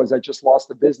landlords that just lost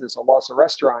a business or lost a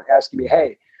restaurant asking me,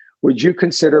 hey, would you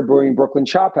consider bringing Brooklyn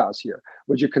Chop House here?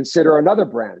 Would you consider another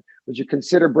brand? Would you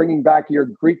consider bringing back your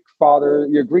Greek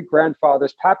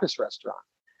grandfather's Pappas restaurant?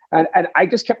 And I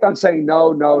just kept on saying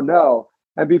no.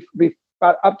 And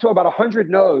up to about 100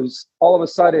 no's, all of a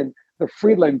sudden, the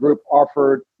Friedland Group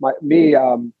offered me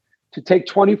to take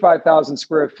 25,000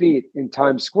 square feet in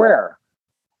Times Square.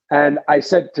 And I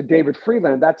said to David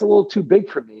Friedland, that's a little too big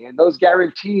for me. And those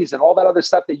guarantees and all that other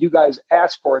stuff that you guys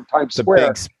asked for in Times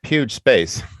Square. It's a big, huge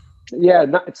space. Yeah,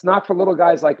 it's not for little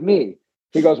guys like me.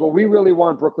 He goes, well, we really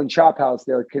want Brooklyn Chop House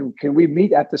there. Can we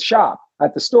meet at the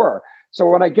store? So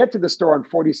when I get to the store on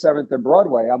 47th and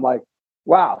Broadway, I'm like,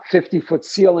 wow, 50-foot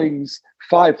ceilings,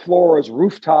 5 floors,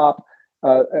 rooftop,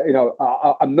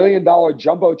 $1 million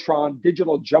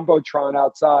digital jumbotron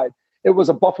outside. It was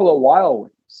a Buffalo Wild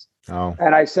Wings. Oh.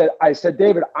 And I said,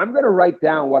 David, I'm going to write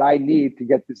down what I need to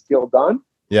get this deal done.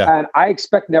 Yeah. And I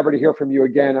expect never to hear from you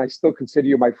again. I still consider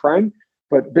you my friend,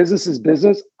 but business is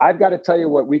business. I've got to tell you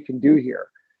what we can do here.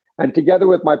 And together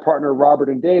with my partner, Robert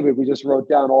and David, we just wrote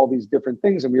down all these different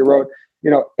things. And we wrote,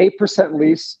 8%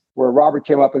 lease, where Robert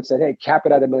came up and said, hey, cap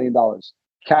it at $1 million.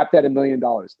 Capped at $1 million.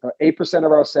 8%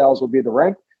 of our sales will be the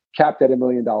rent, capped at $1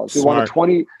 million. We want a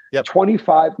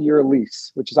 25-year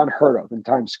lease, which is unheard of in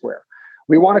Times Square.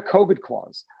 We want a COVID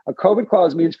clause. A COVID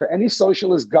clause means for any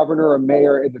socialist governor or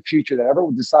mayor in the future that ever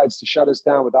decides to shut us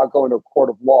down without going to a court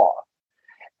of law,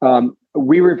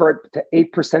 we revert to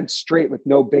 8% straight with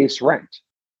no base rent.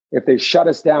 If they shut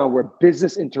us down, where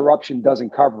business interruption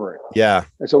doesn't cover it. Yeah.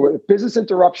 And so if business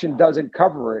interruption doesn't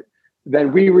cover it,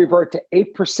 then we revert to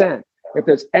 8%. If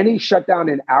there's any shutdown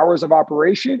in hours of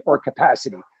operation or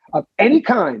capacity of any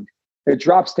kind, it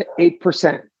drops to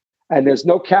 8%. And there's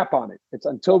no cap on it. It's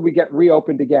until we get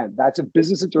reopened again. That's a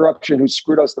business interruption who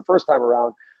screwed us the first time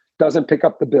around, doesn't pick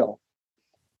up the bill.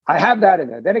 I have that in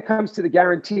there. Then it comes to the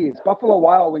guarantees. Buffalo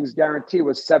Wild Wings guarantee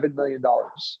was $7 million.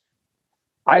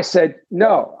 I said,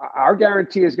 no, our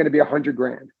guarantee is going to be $100,000.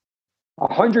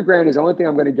 $100,000 is the only thing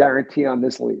I'm going to guarantee on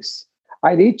this lease.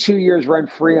 I need 2 years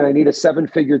rent free, and I need a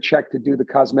 7-figure check to do the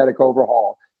cosmetic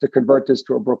overhaul to convert this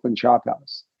to a Brooklyn Chop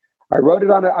House. I wrote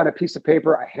it on a piece of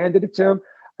paper. I handed it to him.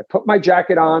 I put my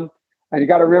jacket on, and you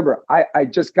got to remember, I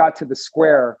just got to the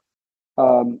square,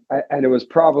 and it was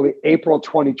probably April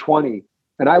 2020,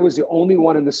 and I was the only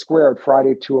one in the square at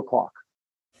Friday at 2:00.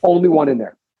 Only one in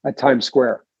there at Times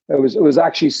Square. It was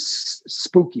actually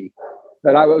spooky.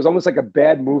 That it was almost like a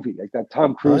bad movie, like that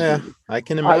Tom Cruise movie. I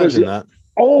can imagine that.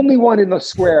 Only one in the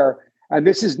square, and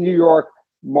this is New York,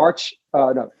 March.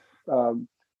 Probably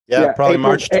April,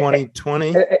 March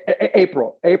 2020.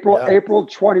 April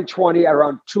 2020 at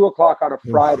around 2:00 on a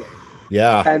Friday.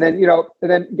 Yeah, and then you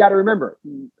got to remember,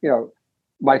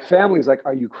 my family's like,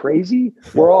 "Are you crazy?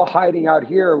 We're all hiding out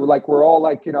here. We're all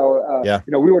like, we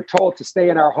were told to stay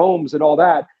in our homes and all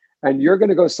that, and you're going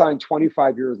to go sign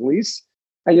 25 years lease."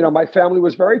 And, my family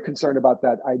was very concerned about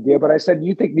that idea. But I said,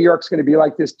 you think New York's going to be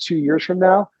like this 2 years from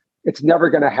now? It's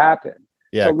never going to happen.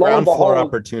 Yeah, so ground floor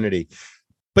opportunity.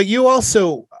 But you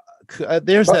also,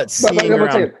 there's that seeing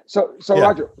around.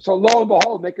 Roger, so lo and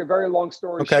behold, make a very long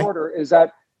story shorter, is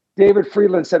that David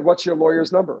Friedland said, what's your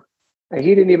lawyer's number? And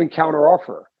he didn't even counter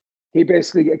offer. He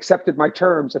basically accepted my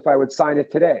terms if I would sign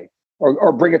it today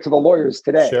or bring it to the lawyers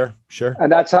today. Sure.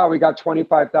 And that's how we got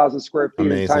 25,000 square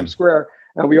feet in Times Square.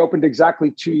 And we opened exactly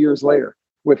 2 years later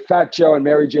with Fat Joe and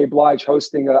Mary J. Blige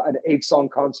hosting an 8-song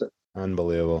concert.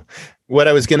 Unbelievable. What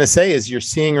I was going to say is you're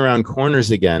seeing around corners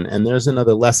again. And there's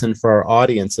another lesson for our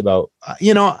audience about,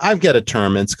 I've got a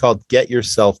term, it's called get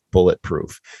yourself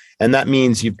bulletproof. And that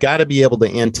means you've got to be able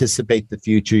to anticipate the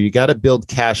future. You got to build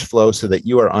cash flow so that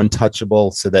you are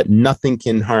untouchable, so that nothing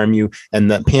can harm you.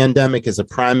 And the pandemic is a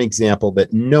prime example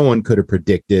that no one could have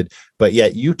predicted. But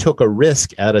yet you took a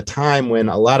risk at a time when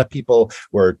a lot of people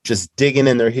were just digging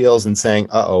in their heels and saying,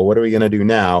 what are we going to do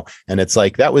now? And it's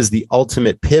like that was the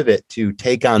ultimate pivot to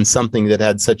take on something that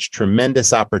had such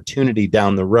tremendous opportunity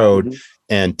down the road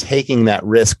and taking that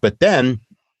risk. But then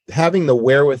having the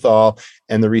wherewithal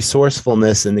and the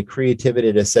resourcefulness and the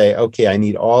creativity to say, okay, I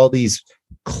need all these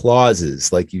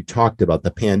clauses, like you talked about,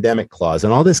 the pandemic clause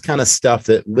and all this kind of stuff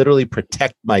that literally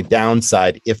protect my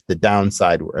downside if the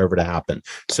downside were ever to happen.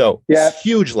 So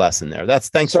huge lesson there.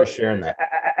 Thanks for sharing that.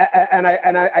 And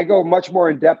I go much more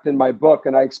in depth in my book,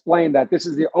 and I explain that this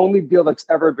is the only deal that's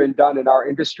ever been done in our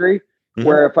industry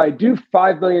where if I do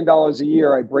 $5 million a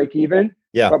year, I break even.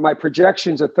 But my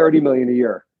projections are $30 million a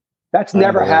year. That's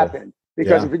never happened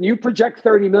because when you project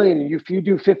 30 million and if you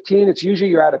do 15, it's usually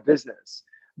you're out of business.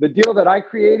 The deal that I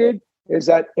created is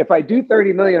that if I do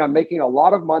 30 million, I'm making a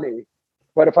lot of money.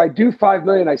 But if I do 5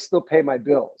 million, I still pay my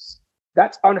bills.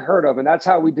 That's unheard of. And that's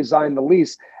how we designed the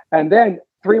lease. And then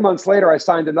 3 months later, I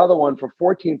signed another one for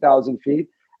 14,000 feet.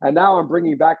 And now I'm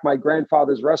bringing back my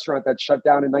grandfather's restaurant that shut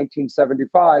down in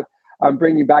 1975. I'm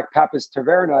bringing back Pappas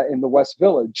Taverna in the West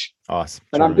Village. Awesome.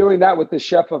 And I'm doing that with the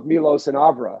chef of Milos and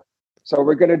Avra. So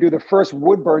we're going to do the first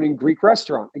wood-burning Greek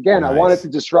restaurant. Again, I wanted to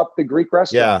disrupt the Greek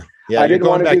restaurant. Yeah. I didn't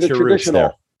want to do the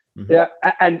traditional. Yeah,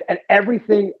 and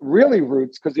everything really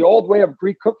roots, because the old way of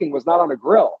Greek cooking was not on a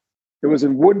grill. It was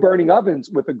in wood-burning ovens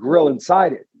with a grill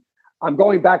inside it. I'm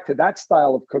going back to that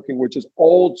style of cooking, which is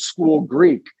old school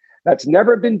Greek. That's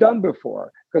never been done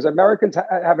before, because Americans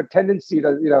have a tendency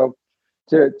to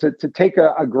take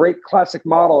a great classic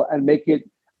model and make it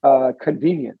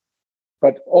convenient.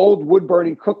 But old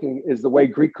wood-burning cooking is the way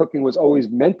Greek cooking was always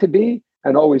meant to be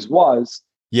and always was.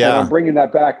 Yeah. And I'm bringing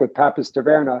that back with Pappas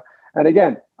Taverna. And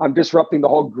again, I'm disrupting the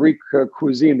whole Greek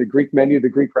cuisine, the Greek menu, the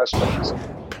Greek restaurants.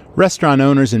 Restaurant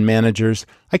owners and managers,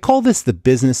 I call this the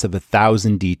business of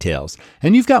 1,000 details.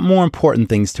 And you've got more important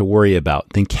things to worry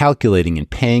about than calculating and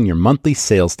paying your monthly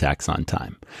sales tax on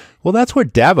time. Well, that's where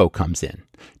Davo comes in.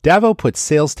 Davo puts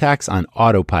sales tax on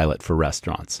autopilot for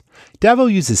restaurants.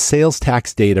 Davo uses sales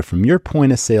tax data from your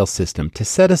point of sale system to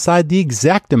set aside the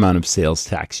exact amount of sales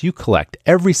tax you collect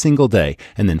every single day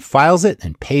and then files it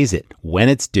and pays it when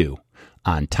it's due,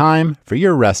 on time for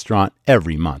your restaurant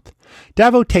every month.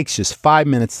 Davo takes just 5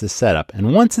 minutes to set up,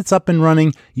 and once it's up and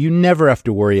running, you never have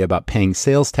to worry about paying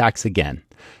sales tax again.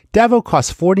 Davo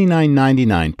costs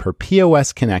 $49.99 per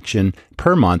POS connection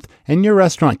per month, and your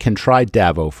restaurant can try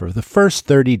Davo for the first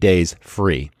 30 days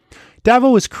free.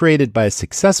 Davo was created by a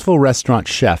successful restaurant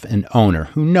chef and owner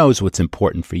who knows what's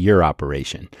important for your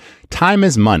operation. Time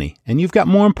is money, and you've got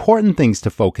more important things to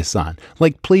focus on,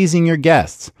 like pleasing your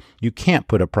guests. You can't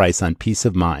put a price on peace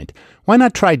of mind. Why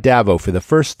not try Davo for the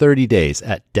first 30 days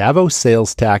at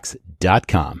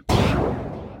DavoSalesTax.com.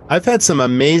 I've had some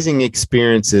amazing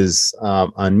experiences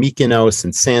on Mykonos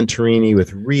and Santorini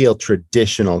with real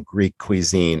traditional Greek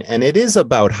cuisine. And it is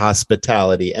about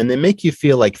hospitality, and they make you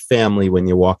feel like family when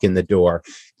you walk in the door.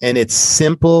 And it's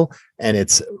simple, and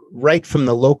it's right from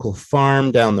the local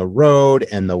farm down the road,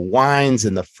 and the wines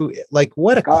and the food. Like,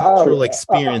 what a cultural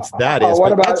experience that is.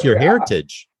 But that's your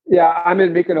heritage. Yeah, I'm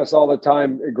in Mykonos all the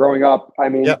time growing up. I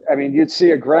mean, you'd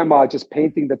see a grandma just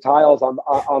painting the tiles on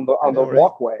the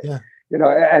walkway. Yeah.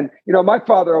 My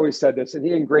father always said this, and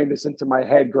he ingrained this into my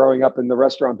head growing up in the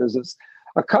restaurant business.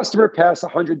 A customer passes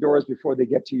 100 doors before they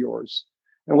get to yours.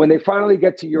 And when they finally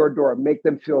get to your door, make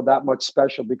them feel that much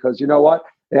special, because you know what?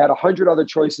 They had 100 other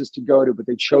choices to go to, but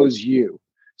they chose you.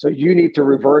 So you need to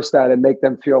reverse that and make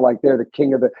them feel like they're the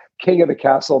king of the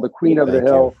castle, the queen of the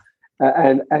hill.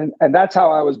 And that's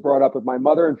how I was brought up, with my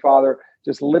mother and father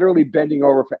just literally bending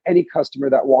over for any customer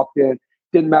that walked in.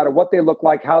 Didn't matter what they looked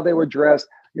like, how they were dressed,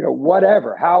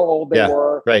 whatever, how old they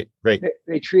were. Right.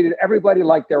 They treated everybody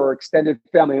like they were extended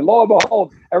family. And lo and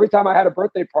behold, every time I had a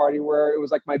birthday party where it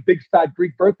was like my big fat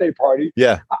Greek birthday party,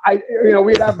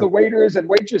 we'd have the waiters and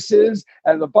waitresses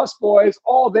and the busboys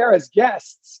all there as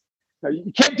guests. Now,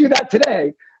 you can't do that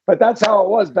today, but that's how it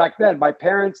was back then. My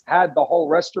parents had the whole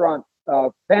restaurant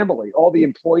family, all the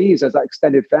employees as an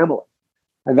extended family.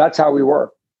 And that's how we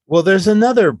were. Well, there's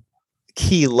another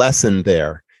key lesson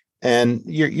there. And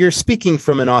you're speaking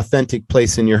from an authentic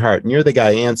place in your heart, and you're the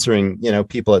guy answering,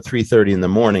 people at 3:30 in the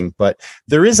morning. But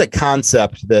there is a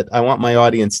concept that I want my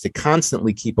audience to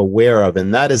constantly keep aware of,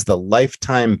 and that is the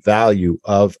lifetime value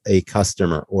of a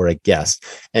customer or a guest.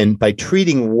 And by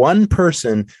treating one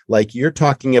person like you're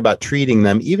talking about treating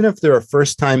them, even if they're a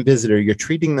first-time visitor, you're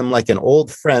treating them like an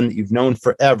old friend that you've known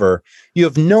forever. You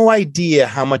have no idea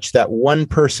how much that one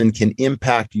person can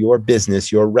impact your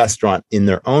business, your restaurant, in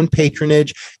their own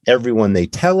patronage, everyone they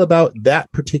tell about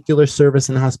that particular service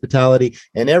and hospitality,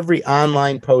 and every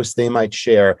online post they might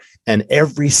share. And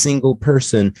every single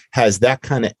person has that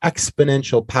kind of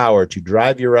exponential power to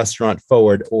drive your restaurant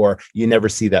forward, or you never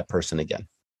see that person again.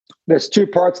 There's two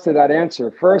parts to that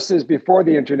answer. First is, before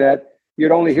the internet,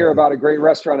 you'd only hear about a great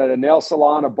restaurant at a nail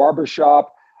salon, a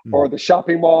barbershop, or the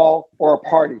shopping mall, or a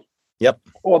party. Yep.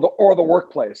 Or the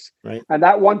workplace. Right. And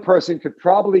that one person could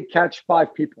probably catch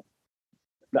 5 people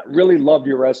that really loved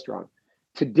your restaurant.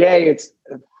 Today, it's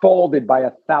folded by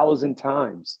 1,000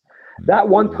 times. That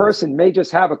one person may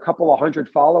just have a couple of hundred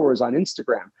followers on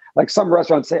Instagram. Like some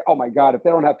restaurants say, oh my God, if they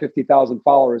don't have 50,000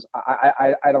 followers,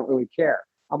 I don't really care.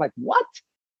 I'm like, what?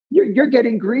 You're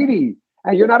getting greedy,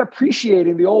 and you're not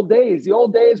appreciating the old days. The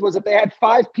old days was, if they had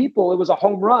 5 people, it was a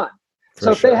home run.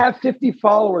 So if they have 50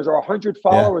 followers or 100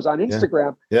 followers on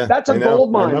Instagram, that's a gold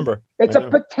mine. It's a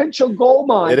potential gold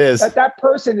mine. It is. That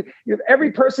person,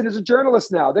 every person is a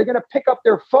journalist now. They're going to pick up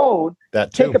their phone,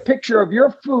 take a picture of your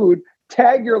food,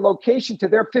 tag your location to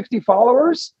their 50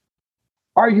 followers.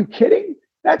 Are you kidding?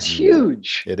 That's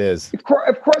huge. It is. Of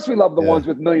course, we love the ones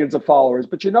with millions of followers.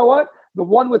 But you know what? The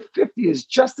one with 50 is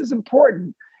just as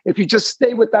important. If you just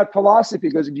stay with that philosophy,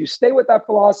 because if you stay with that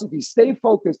philosophy, stay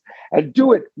focused and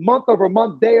do it month over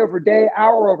month, day over day,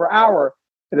 hour over hour,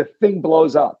 the thing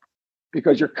blows up,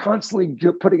 because you're constantly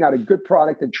putting out a good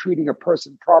product and treating a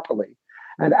person properly.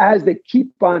 And as they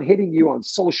keep on hitting you on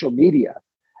social media,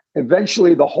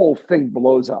 eventually the whole thing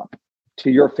blows up to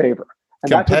your favor.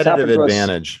 And competitive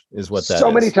advantage is what that is.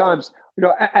 So many times,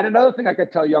 and another thing I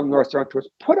could tell young restaurateurs,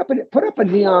 put up a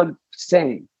neon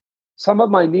saying. Some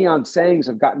of my neon sayings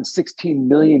have gotten 16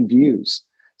 million views.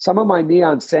 Some of my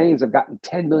neon sayings have gotten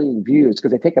 10 million views,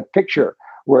 because they take a picture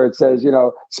where it says,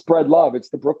 spread love. It's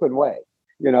the Brooklyn way.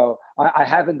 I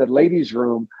have in the ladies'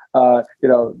 room, my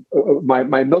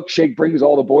milkshake brings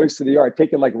all the boys to the yard,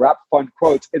 taking like rap fun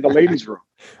quotes in the ladies' room.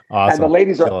 Awesome. And the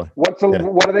ladies are, what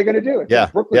are they going to do?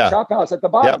 It's Brooklyn Chop House at the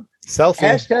bottom. Selfie.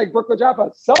 Hashtag Brooklyn Chop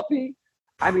House. Selfie.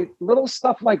 I mean, little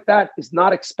stuff like that is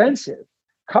not expensive.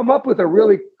 Come up with a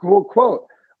really cool quote.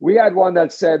 We had one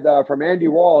that said, from Andy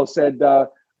Warhol, said,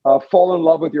 fall in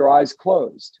love with your eyes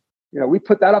closed. We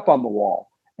put that up on the wall.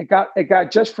 It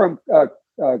got just from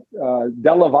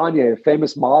Della Vagne, a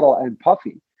famous model, and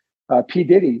Puffy, P.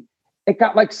 Diddy. It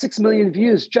got like 6 million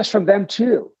views just from them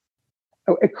too.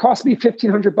 It cost me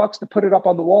 $1,500 to put it up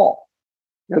on the wall.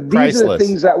 These are the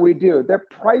things that we do. They're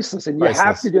priceless, and Priceless. You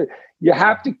have to do. You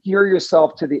have to gear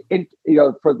yourself to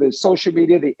for the social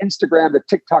media, the Instagram, the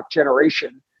TikTok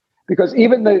generation, because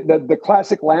even the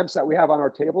classic lamps that we have on our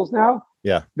tables now,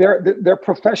 they're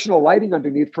professional lighting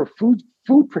underneath for food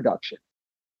production.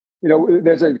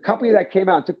 There's a company that came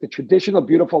out and took the traditional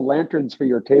beautiful lanterns for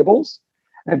your tables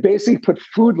and basically put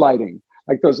food lighting,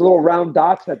 like those little round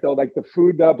dots that the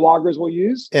food bloggers will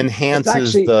use.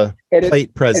 Enhances the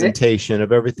plate presentation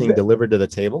of everything delivered to the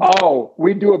table. Oh,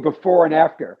 we do it before and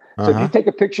after. So if you take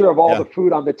a picture of all the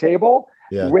food on the table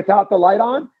without the light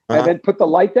on and then put the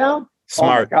light down,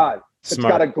 smart. Oh my God. It's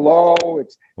got a glow.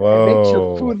 It makes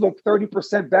your food look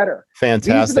 30% better.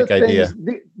 Fantastic idea.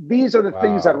 These are the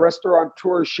things that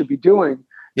restaurateurs should be doing,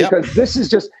 because this is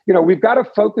just, we've got to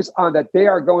focus on that they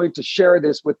are going to share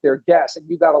this with their guests, and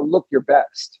you got to look your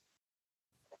best.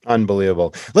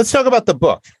 Unbelievable. Let's talk about the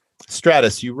book.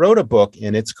 Stratis, you wrote a book,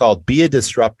 and it's called Be a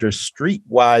Disruptor,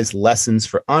 Streetwise Lessons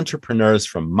for Entrepreneurs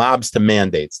from Mobs to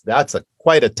Mandates. That's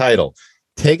quite a title.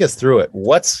 Take us through it.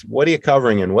 What are you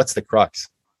covering, and what's the crux?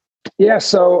 Yeah.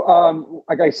 So,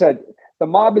 like I said, the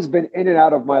mob has been in and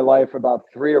out of my life about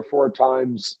 3 or 4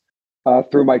 times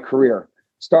through my career.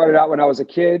 Started out when I was a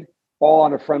kid, all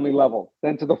on a friendly level.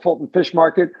 Then to the Fulton Fish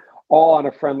Market, all on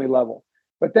a friendly level.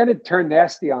 But then it turned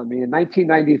nasty on me. In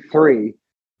 1993,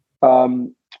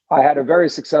 I had a very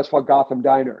successful Gotham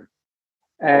diner.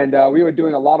 And we were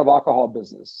doing a lot of alcohol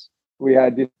business. We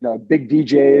had big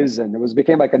DJs, and it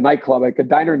became like a nightclub, like a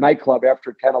diner nightclub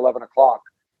after 10, 11 o'clock.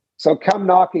 So come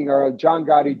knocking, or John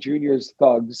Gotti Jr.'s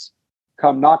thugs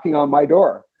come knocking on my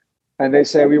door. And they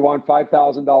say, we want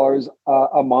 $5,000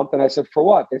 a month. And I said, for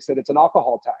what? They said, it's an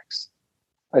alcohol tax.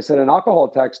 I said, an alcohol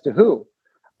tax to who?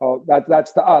 Oh,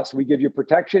 that's to us. We give you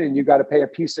protection, and you got to pay a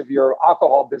piece of your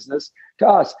alcohol business to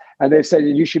us. And they said,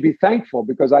 you should be thankful,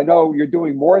 because I know you're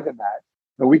doing more than that.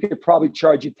 And we could probably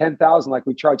charge you $10,000 like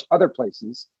we charge other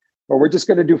places, but we're just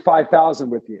going to do $5,000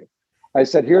 with you. I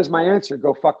said, here's my answer.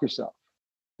 Go fuck yourself.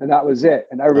 And that was it.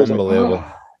 And everybody was unbelievable. like,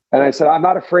 oh. And I said, I'm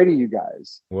not afraid of you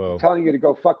guys. Whoa. I'm telling you to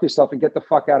go fuck yourself and get the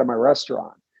fuck out of my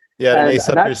restaurant. Yeah, and ace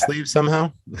up your sleeve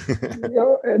somehow?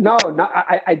 No,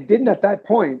 I didn't at that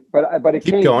point, but it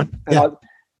Keep came. going. And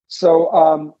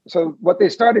so what they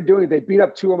started doing, they beat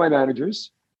up 2 of my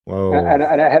managers. Whoa. And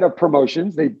a head of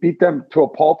promotions. They beat them to a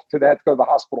pulp to that to go to the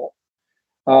hospital.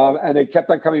 And they kept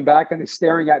on coming back, and they're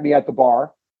staring at me at the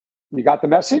bar. You got the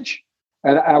message?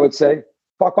 And I would say,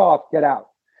 fuck off, get out.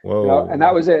 Whoa. And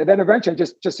that was it. And then eventually I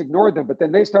just ignored them. But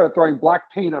then they started throwing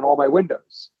black paint on all my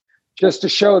windows, just to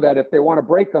show that if they want to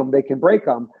break them, they can break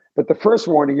them. But the first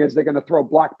warning is they're going to throw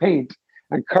black paint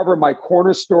and cover my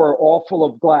corner store all full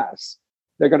of glass.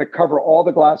 They're going to cover all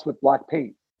the glass with black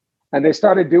paint. And they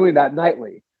started doing that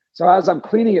nightly. So as I'm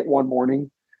cleaning it one morning,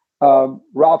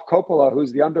 Ralph Coppola,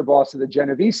 who's the underboss of the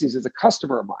Genovese's, is a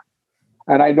customer of mine.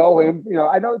 And I know him,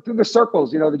 I know through the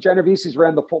circles, the Genovese's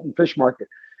ran the Fulton Fish Market.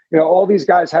 All these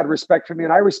guys had respect for me,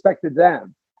 and I respected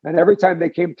them. And every time they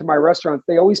came to my restaurant,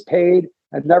 they always paid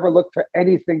and never looked for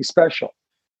anything special.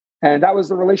 And that was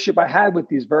the relationship I had with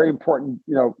these very important,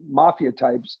 mafia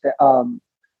types,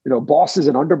 bosses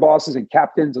and underbosses and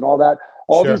captains and all that.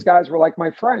 All Sure. These guys were like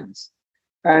my friends,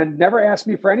 and never asked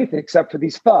me for anything except for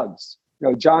these thugs.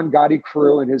 John Gotti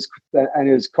crew and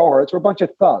his cohorts were a bunch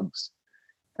of thugs.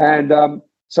 And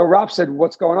so Rob said,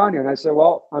 "What's going on here?" And I said,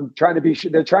 "Well,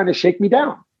 they're trying to shake me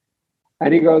down."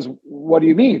 And he goes, "What do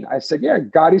you mean?" I said, "Yeah,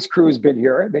 Gotti's crew has been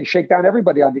here. They shake down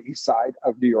everybody on the east side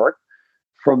of New York,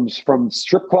 from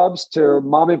strip clubs to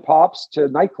mom and pops to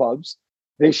nightclubs.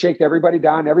 They shake everybody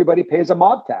down. Everybody pays a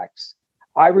mob tax.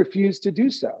 I refuse to do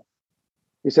so."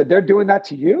 He said, "They're doing that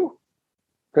to you?"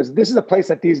 Because this is a place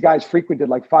that these guys frequented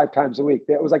like 5 times a week.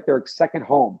 It was like their second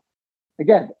home.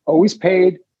 Again, always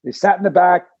paid. They sat in the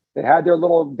back. They had their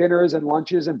little dinners and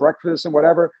lunches and breakfasts and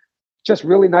whatever. Just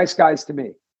really nice guys to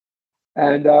me.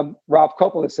 And Ralph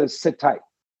Coppola says, "Sit tight."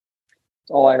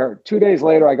 That's all I heard. 2 days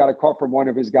later, I got a call from one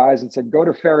of his guys and said, "Go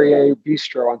to Ferrier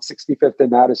Bistro on 65th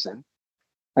and Madison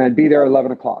and be there at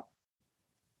 11 o'clock.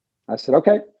 I said,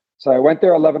 "Okay." So I went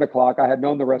there at 11 o'clock. I had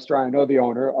known the restaurant. I know the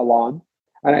owner, Alon.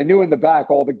 And I knew in the back,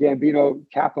 all the Gambino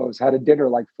capos had a dinner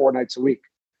like 4 nights a week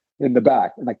in the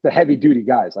back. And like the heavy duty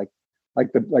guys, like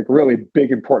really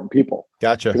big, important people.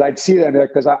 Gotcha. Because I'd see them there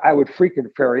because I would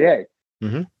frequent Ferrier.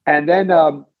 Mm-hmm. And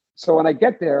then, so when I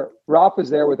get there, Ralph is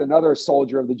there with another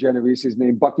soldier of the Genovese's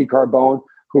named Bucky Carbone,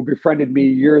 who befriended me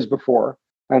years before.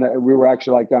 And we were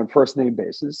actually like on first name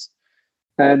basis.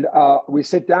 And we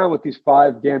sit down with these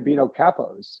 5 Gambino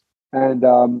capos.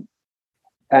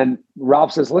 And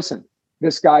Ralph says, "Listen,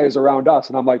 this guy is around us."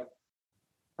 And I'm like,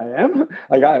 I am?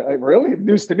 Like, I really?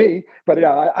 News to me. But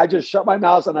yeah, I just shut my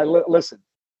mouth and I listen.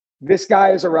 This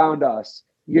guy is around us.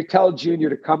 You tell Junior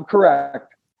to come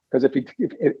correct, because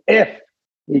if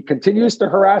he continues to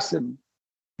harass him,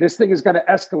 this thing is going to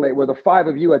escalate where the five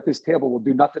of you at this table will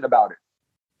do nothing about it.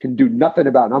 Can do nothing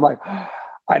about it. And I'm like,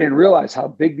 I didn't realize how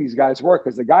big these guys were,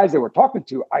 because the guys they were talking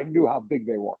to, I knew how big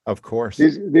they were. Of course.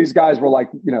 These guys were like,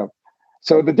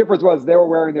 so the difference was they were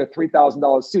wearing their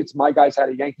 $3,000 suits. My guys had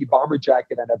a Yankee bomber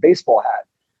jacket and a baseball hat.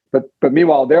 But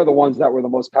meanwhile, they're the ones that were the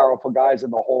most powerful guys in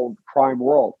the whole crime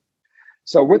world.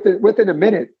 So within a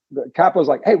minute, the Capo's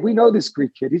like, hey, we know this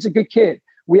Greek kid. He's a good kid.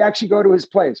 We actually go to his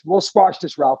place. We'll squash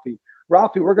this, Ralphie.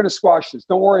 Ralphie, we're going to squash this.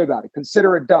 Don't worry about it.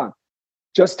 Consider it done.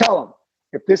 Just tell him,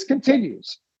 if this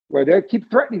continues, where they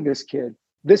keep threatening this kid,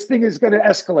 this thing is going to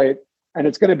escalate and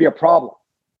it's going to be a problem.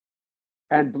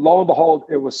 And lo and behold,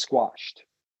 it was squashed.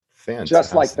 Fantastic.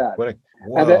 Just like that.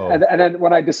 And then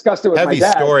when I discussed it with my dad.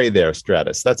 Heavy story there,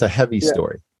 Stratis. That's a heavy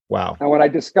story. Wow. And when I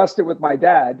discussed it with my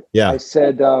dad, I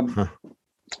said, Dad,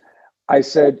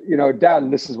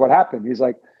 this is what happened. He's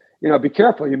like, be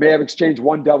careful. You may have exchanged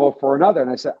one devil for another.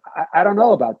 And I said, I don't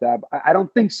know about that. I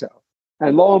don't think so.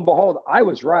 And lo and behold, I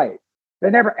was right. They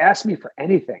never asked me for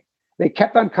anything. They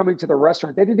kept on coming to the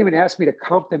restaurant. They didn't even ask me to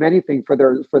comp them anything for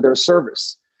their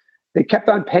service. They kept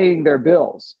on paying their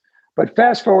bills. But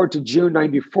fast forward to June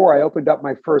 94, I opened up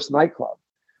my first nightclub.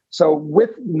 So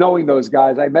with knowing those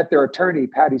guys, I met their attorney,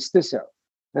 Patty Stisso.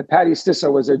 And Patty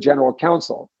Stisso was their general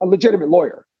counsel, a legitimate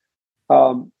lawyer.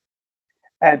 And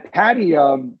Patty,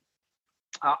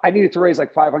 I needed to raise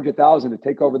like $500,000 to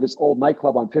take over this old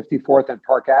nightclub on 54th and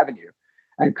Park Avenue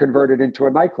and convert it into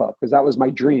a nightclub, because that was my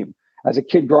dream. As a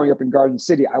kid growing up in Garden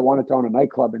City, I wanted to own a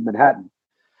nightclub in Manhattan.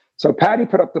 So Patty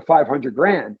put up the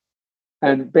 $500,000,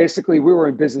 and basically we were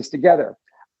in business together.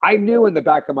 I knew in the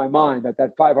back of my mind that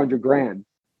 $500,000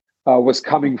 was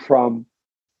coming from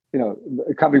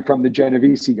the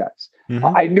Genovese guys.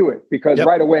 Mm-hmm. I knew it because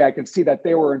right away I could see that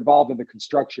they were involved in the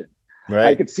construction. Right.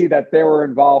 I could see that they were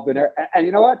involved in it. And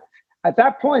you know what? At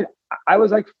that point, I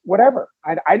was like, whatever.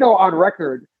 I know on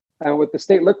record and with the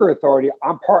State Liquor Authority,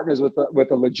 I'm partners with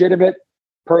a legitimate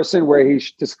person where he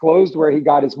disclosed where he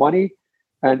got his money.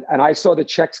 And I saw the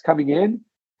checks coming in.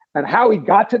 And how he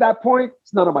got to that point,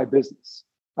 it's none of my business.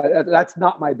 That's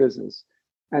not my business.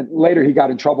 And later he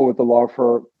got in trouble with the law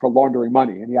for laundering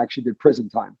money, and he actually did prison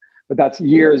time. But that's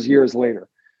years later.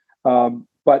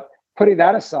 But putting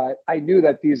that aside, I knew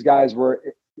that these guys were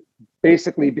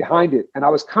basically behind it. And I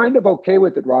was kind of okay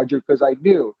with it, Roger, because I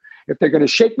knew if they're going to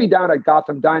shake me down at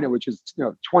Gotham Diner, which is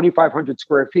 2,500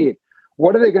 square feet,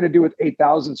 what are they going to do with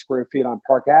 8,000 square feet on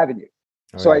Park Avenue?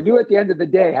 So I knew at the end of the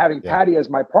day, having Patty as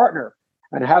my partner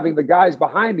and having the guys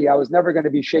behind me, I was never going to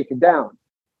be shaken down.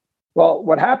 Well,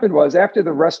 what happened was after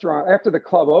the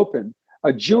club opened,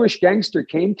 a Jewish gangster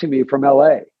came to me from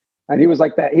LA, and he was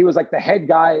like the head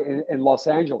guy in Los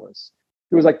Angeles.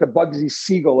 He was like the Bugsy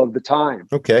Siegel of the time.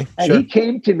 Okay. And he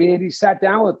came to me and he sat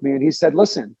down with me and he said,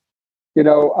 listen,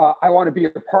 I want to be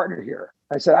your partner here.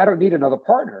 I said, I don't need another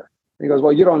partner. And he goes,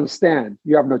 well, you don't understand.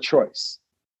 You have no choice.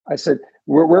 I said,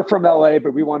 we're from LA,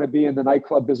 but we want to be in the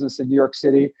nightclub business in New York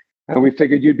City. And we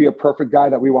figured you'd be a perfect guy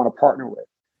that we want to partner with.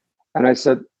 And I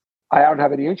said, I don't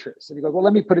have any interest. And he goes, well,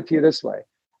 let me put it to you this way.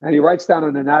 And he writes down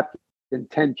on a napkin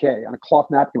 $10K on a cloth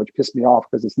napkin, which pissed me off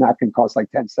because this napkin cost like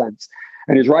 10 cents.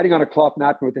 And he's writing on a cloth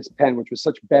napkin with his pen, which was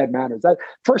such bad manners. That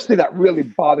first thing that really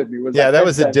bothered me was that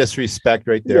was a disrespect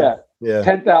right there. Yeah.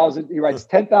 10,000. He writes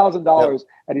 $10,000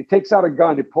 and he takes out a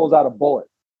gun. He pulls out a bullet,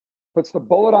 puts the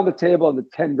bullet on the table and the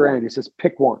 10 grand. He says,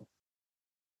 pick one.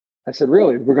 I said,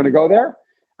 really? We're going to go there?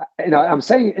 I'm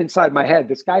saying inside my head,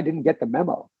 this guy didn't get the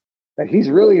memo that he's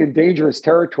really in dangerous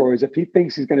territories if he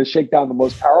thinks he's going to shake down the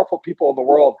most powerful people in the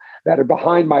world that are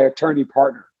behind my attorney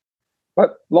partner.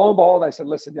 But lo and behold, I said,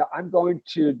 listen, I'm going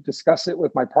to discuss it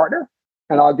with my partner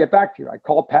and I'll get back to you. I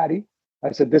called Patty.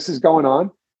 I said, this is going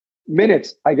on.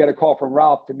 Minutes, I get a call from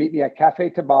Ralph to meet me at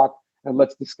Cafe Tabac and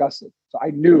let's discuss it. So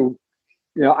I knew,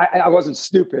 I wasn't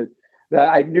stupid. That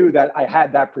I knew that I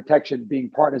had that protection being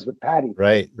partners with Patty.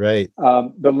 Right.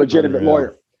 The legitimate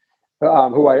lawyer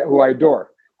who I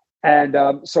adore.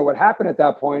 And so what happened at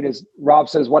that point is Rob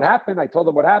says, what happened? I told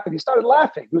him what happened. He started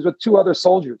laughing. He was with two other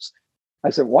soldiers.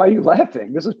 I said, why are you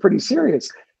laughing? This is pretty serious.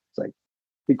 It's like,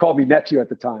 he called me nephew at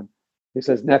the time. He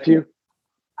says, nephew,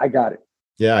 I got it.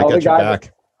 Yeah, I got your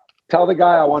back. Tell the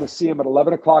guy I want to see him at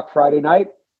 11 o'clock Friday night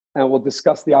and we'll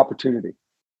discuss the opportunity.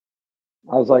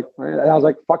 I was like,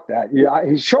 fuck that.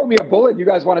 He showed me a bullet. You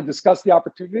guys want to discuss the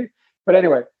opportunity? But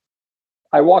anyway,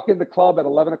 I walk in the club at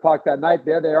 11 o'clock that night.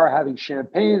 There they are having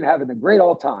champagne, having a great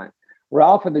old time.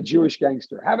 Ralph and the Jewish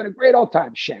Gangster, having a great old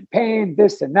time, champagne,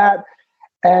 this and that.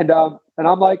 And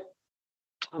I'm like,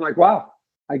 wow,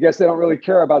 I guess they don't really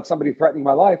care about somebody threatening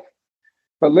my life.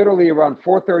 But literally around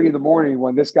 4:30 in the morning,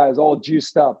 when this guy is all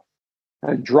juiced up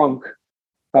and drunk,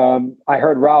 I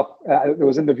heard Ralph, it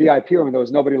was in the VIP room, and there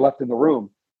was nobody left in the room.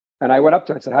 And I went up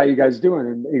to him and said, how you guys doing?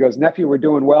 And he goes, nephew, we're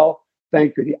doing well.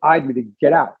 Thank you. He eyed me to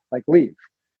get out, like leave.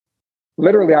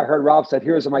 Literally, I heard Ralph said,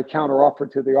 here's my counter offer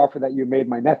to the offer that you made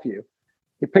my nephew.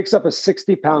 He picks up a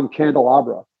 60-pound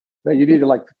candelabra that you needed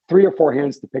like 3 or 4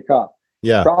 hands to pick up.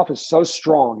 Yeah. Ralph is so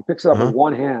strong. He picks it up with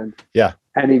one hand. Yeah.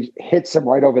 And he hits him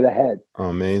right over the head. Oh,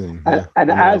 amazing.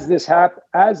 And as this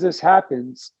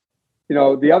happens,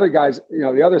 the other guys,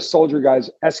 the other soldier guys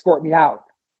escort me out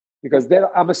because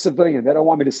I'm a civilian. They don't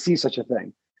want me to see such a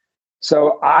thing.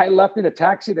 So I left in a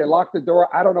taxi. They locked the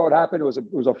door. I don't know what happened.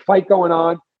 It was a fight going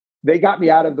on. They got me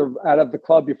out of the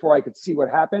club before I could see what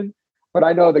happened. But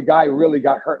I know the guy really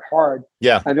got hurt hard.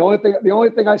 Yeah. And the only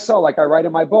thing I saw, like I write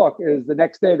in my book, is the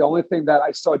next day, the only thing that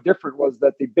I saw different was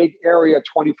that the big area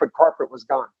 20-foot carpet was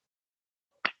gone.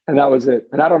 And that was it.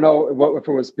 And I don't know if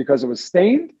it was because it was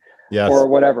stained or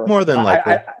whatever. More than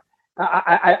likely.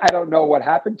 I don't know what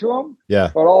happened to him.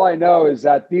 Yeah. But all I know is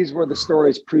that these were the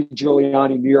stories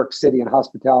pre-Giuliani, New York City, and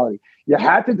hospitality. You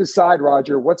had to decide,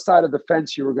 Roger, what side of the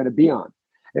fence you were going to be on.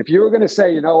 If you were going to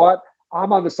say, you know what,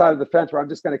 I'm on the side of the fence where I'm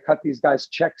just going to cut these guys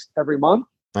checks every month.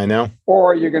 I know.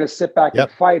 Or you're going to sit back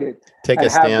and fight it. Take and a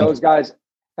have stand. Those guys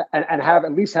and have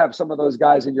at least have some of those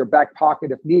guys in your back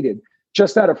pocket if needed,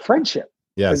 just out of friendship.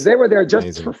 Yes. Because they were there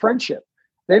just for friendship.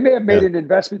 They may have made an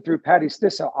investment through Patty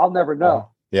Stisso. I'll never know.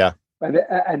 Yeah.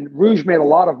 And Rouge made a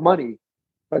lot of money.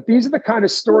 But these are the kind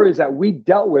of stories that we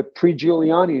dealt with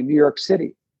pre-Giuliani in New York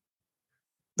City.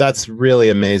 That's really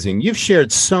amazing. You've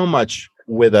shared so much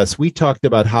with us. We talked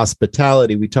about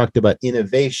hospitality. We talked about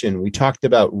innovation. We talked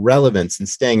about relevance and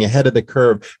staying ahead of the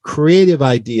curve, creative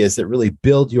ideas that really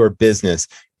build your business,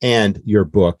 and your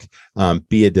book,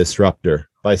 Be a Disruptor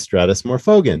by Stratis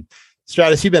Morfogen.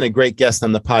 Stratis, you've been a great guest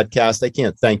on the podcast. I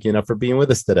can't thank you enough for being with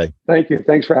us today. Thank you.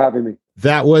 Thanks for having me.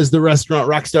 That was the Restaurant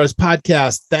Rockstars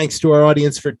podcast. Thanks to our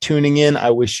audience for tuning in. I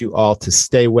wish you all to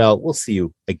stay well. We'll see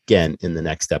you again in the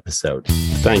next episode.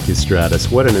 Thank you,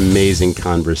 Stratis. What an amazing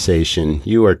conversation.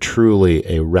 You are truly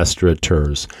a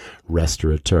restaurateur.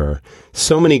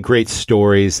 So many great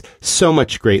stories, so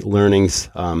much great learnings.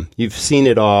 You've seen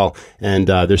it all, and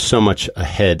there's so much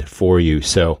ahead for you.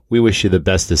 So we wish you the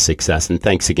best of success, and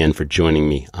thanks again for joining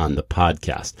me on the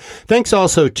podcast. Thanks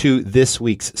also to this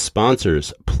week's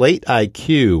sponsors, Plate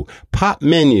IQ, Pop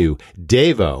Menu,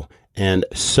 Davo, and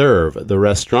Serve, the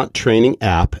restaurant training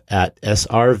app at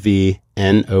srvnow.com.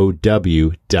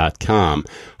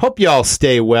 Hope you all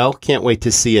stay well. Can't wait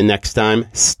to see you next time.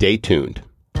 Stay tuned.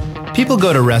 People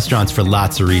go to restaurants for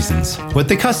lots of reasons. What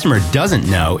the customer doesn't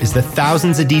know is the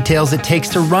thousands of details it takes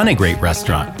to run a great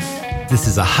restaurant. This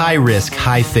is a high-risk,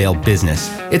 high-fail business.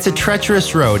 It's a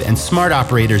treacherous road, and smart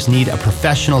operators need a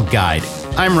professional guide.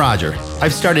 I'm Roger.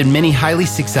 I've started many highly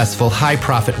successful,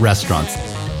 high-profit restaurants.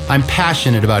 I'm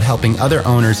passionate about helping other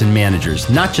owners and managers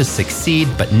not just succeed,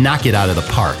 but knock it out of the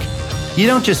park. You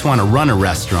don't just want to run a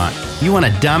restaurant. You want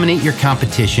to dominate your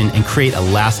competition and create a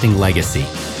lasting legacy.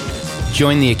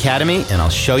 Join the Academy, and I'll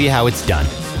show you how it's done.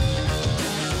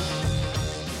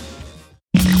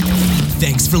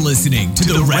 Thanks for listening to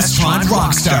the Restaurant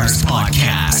Rockstars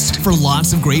podcast. For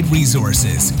lots of great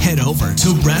resources, head over to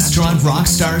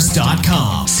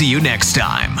restaurantrockstars.com. See you next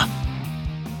time.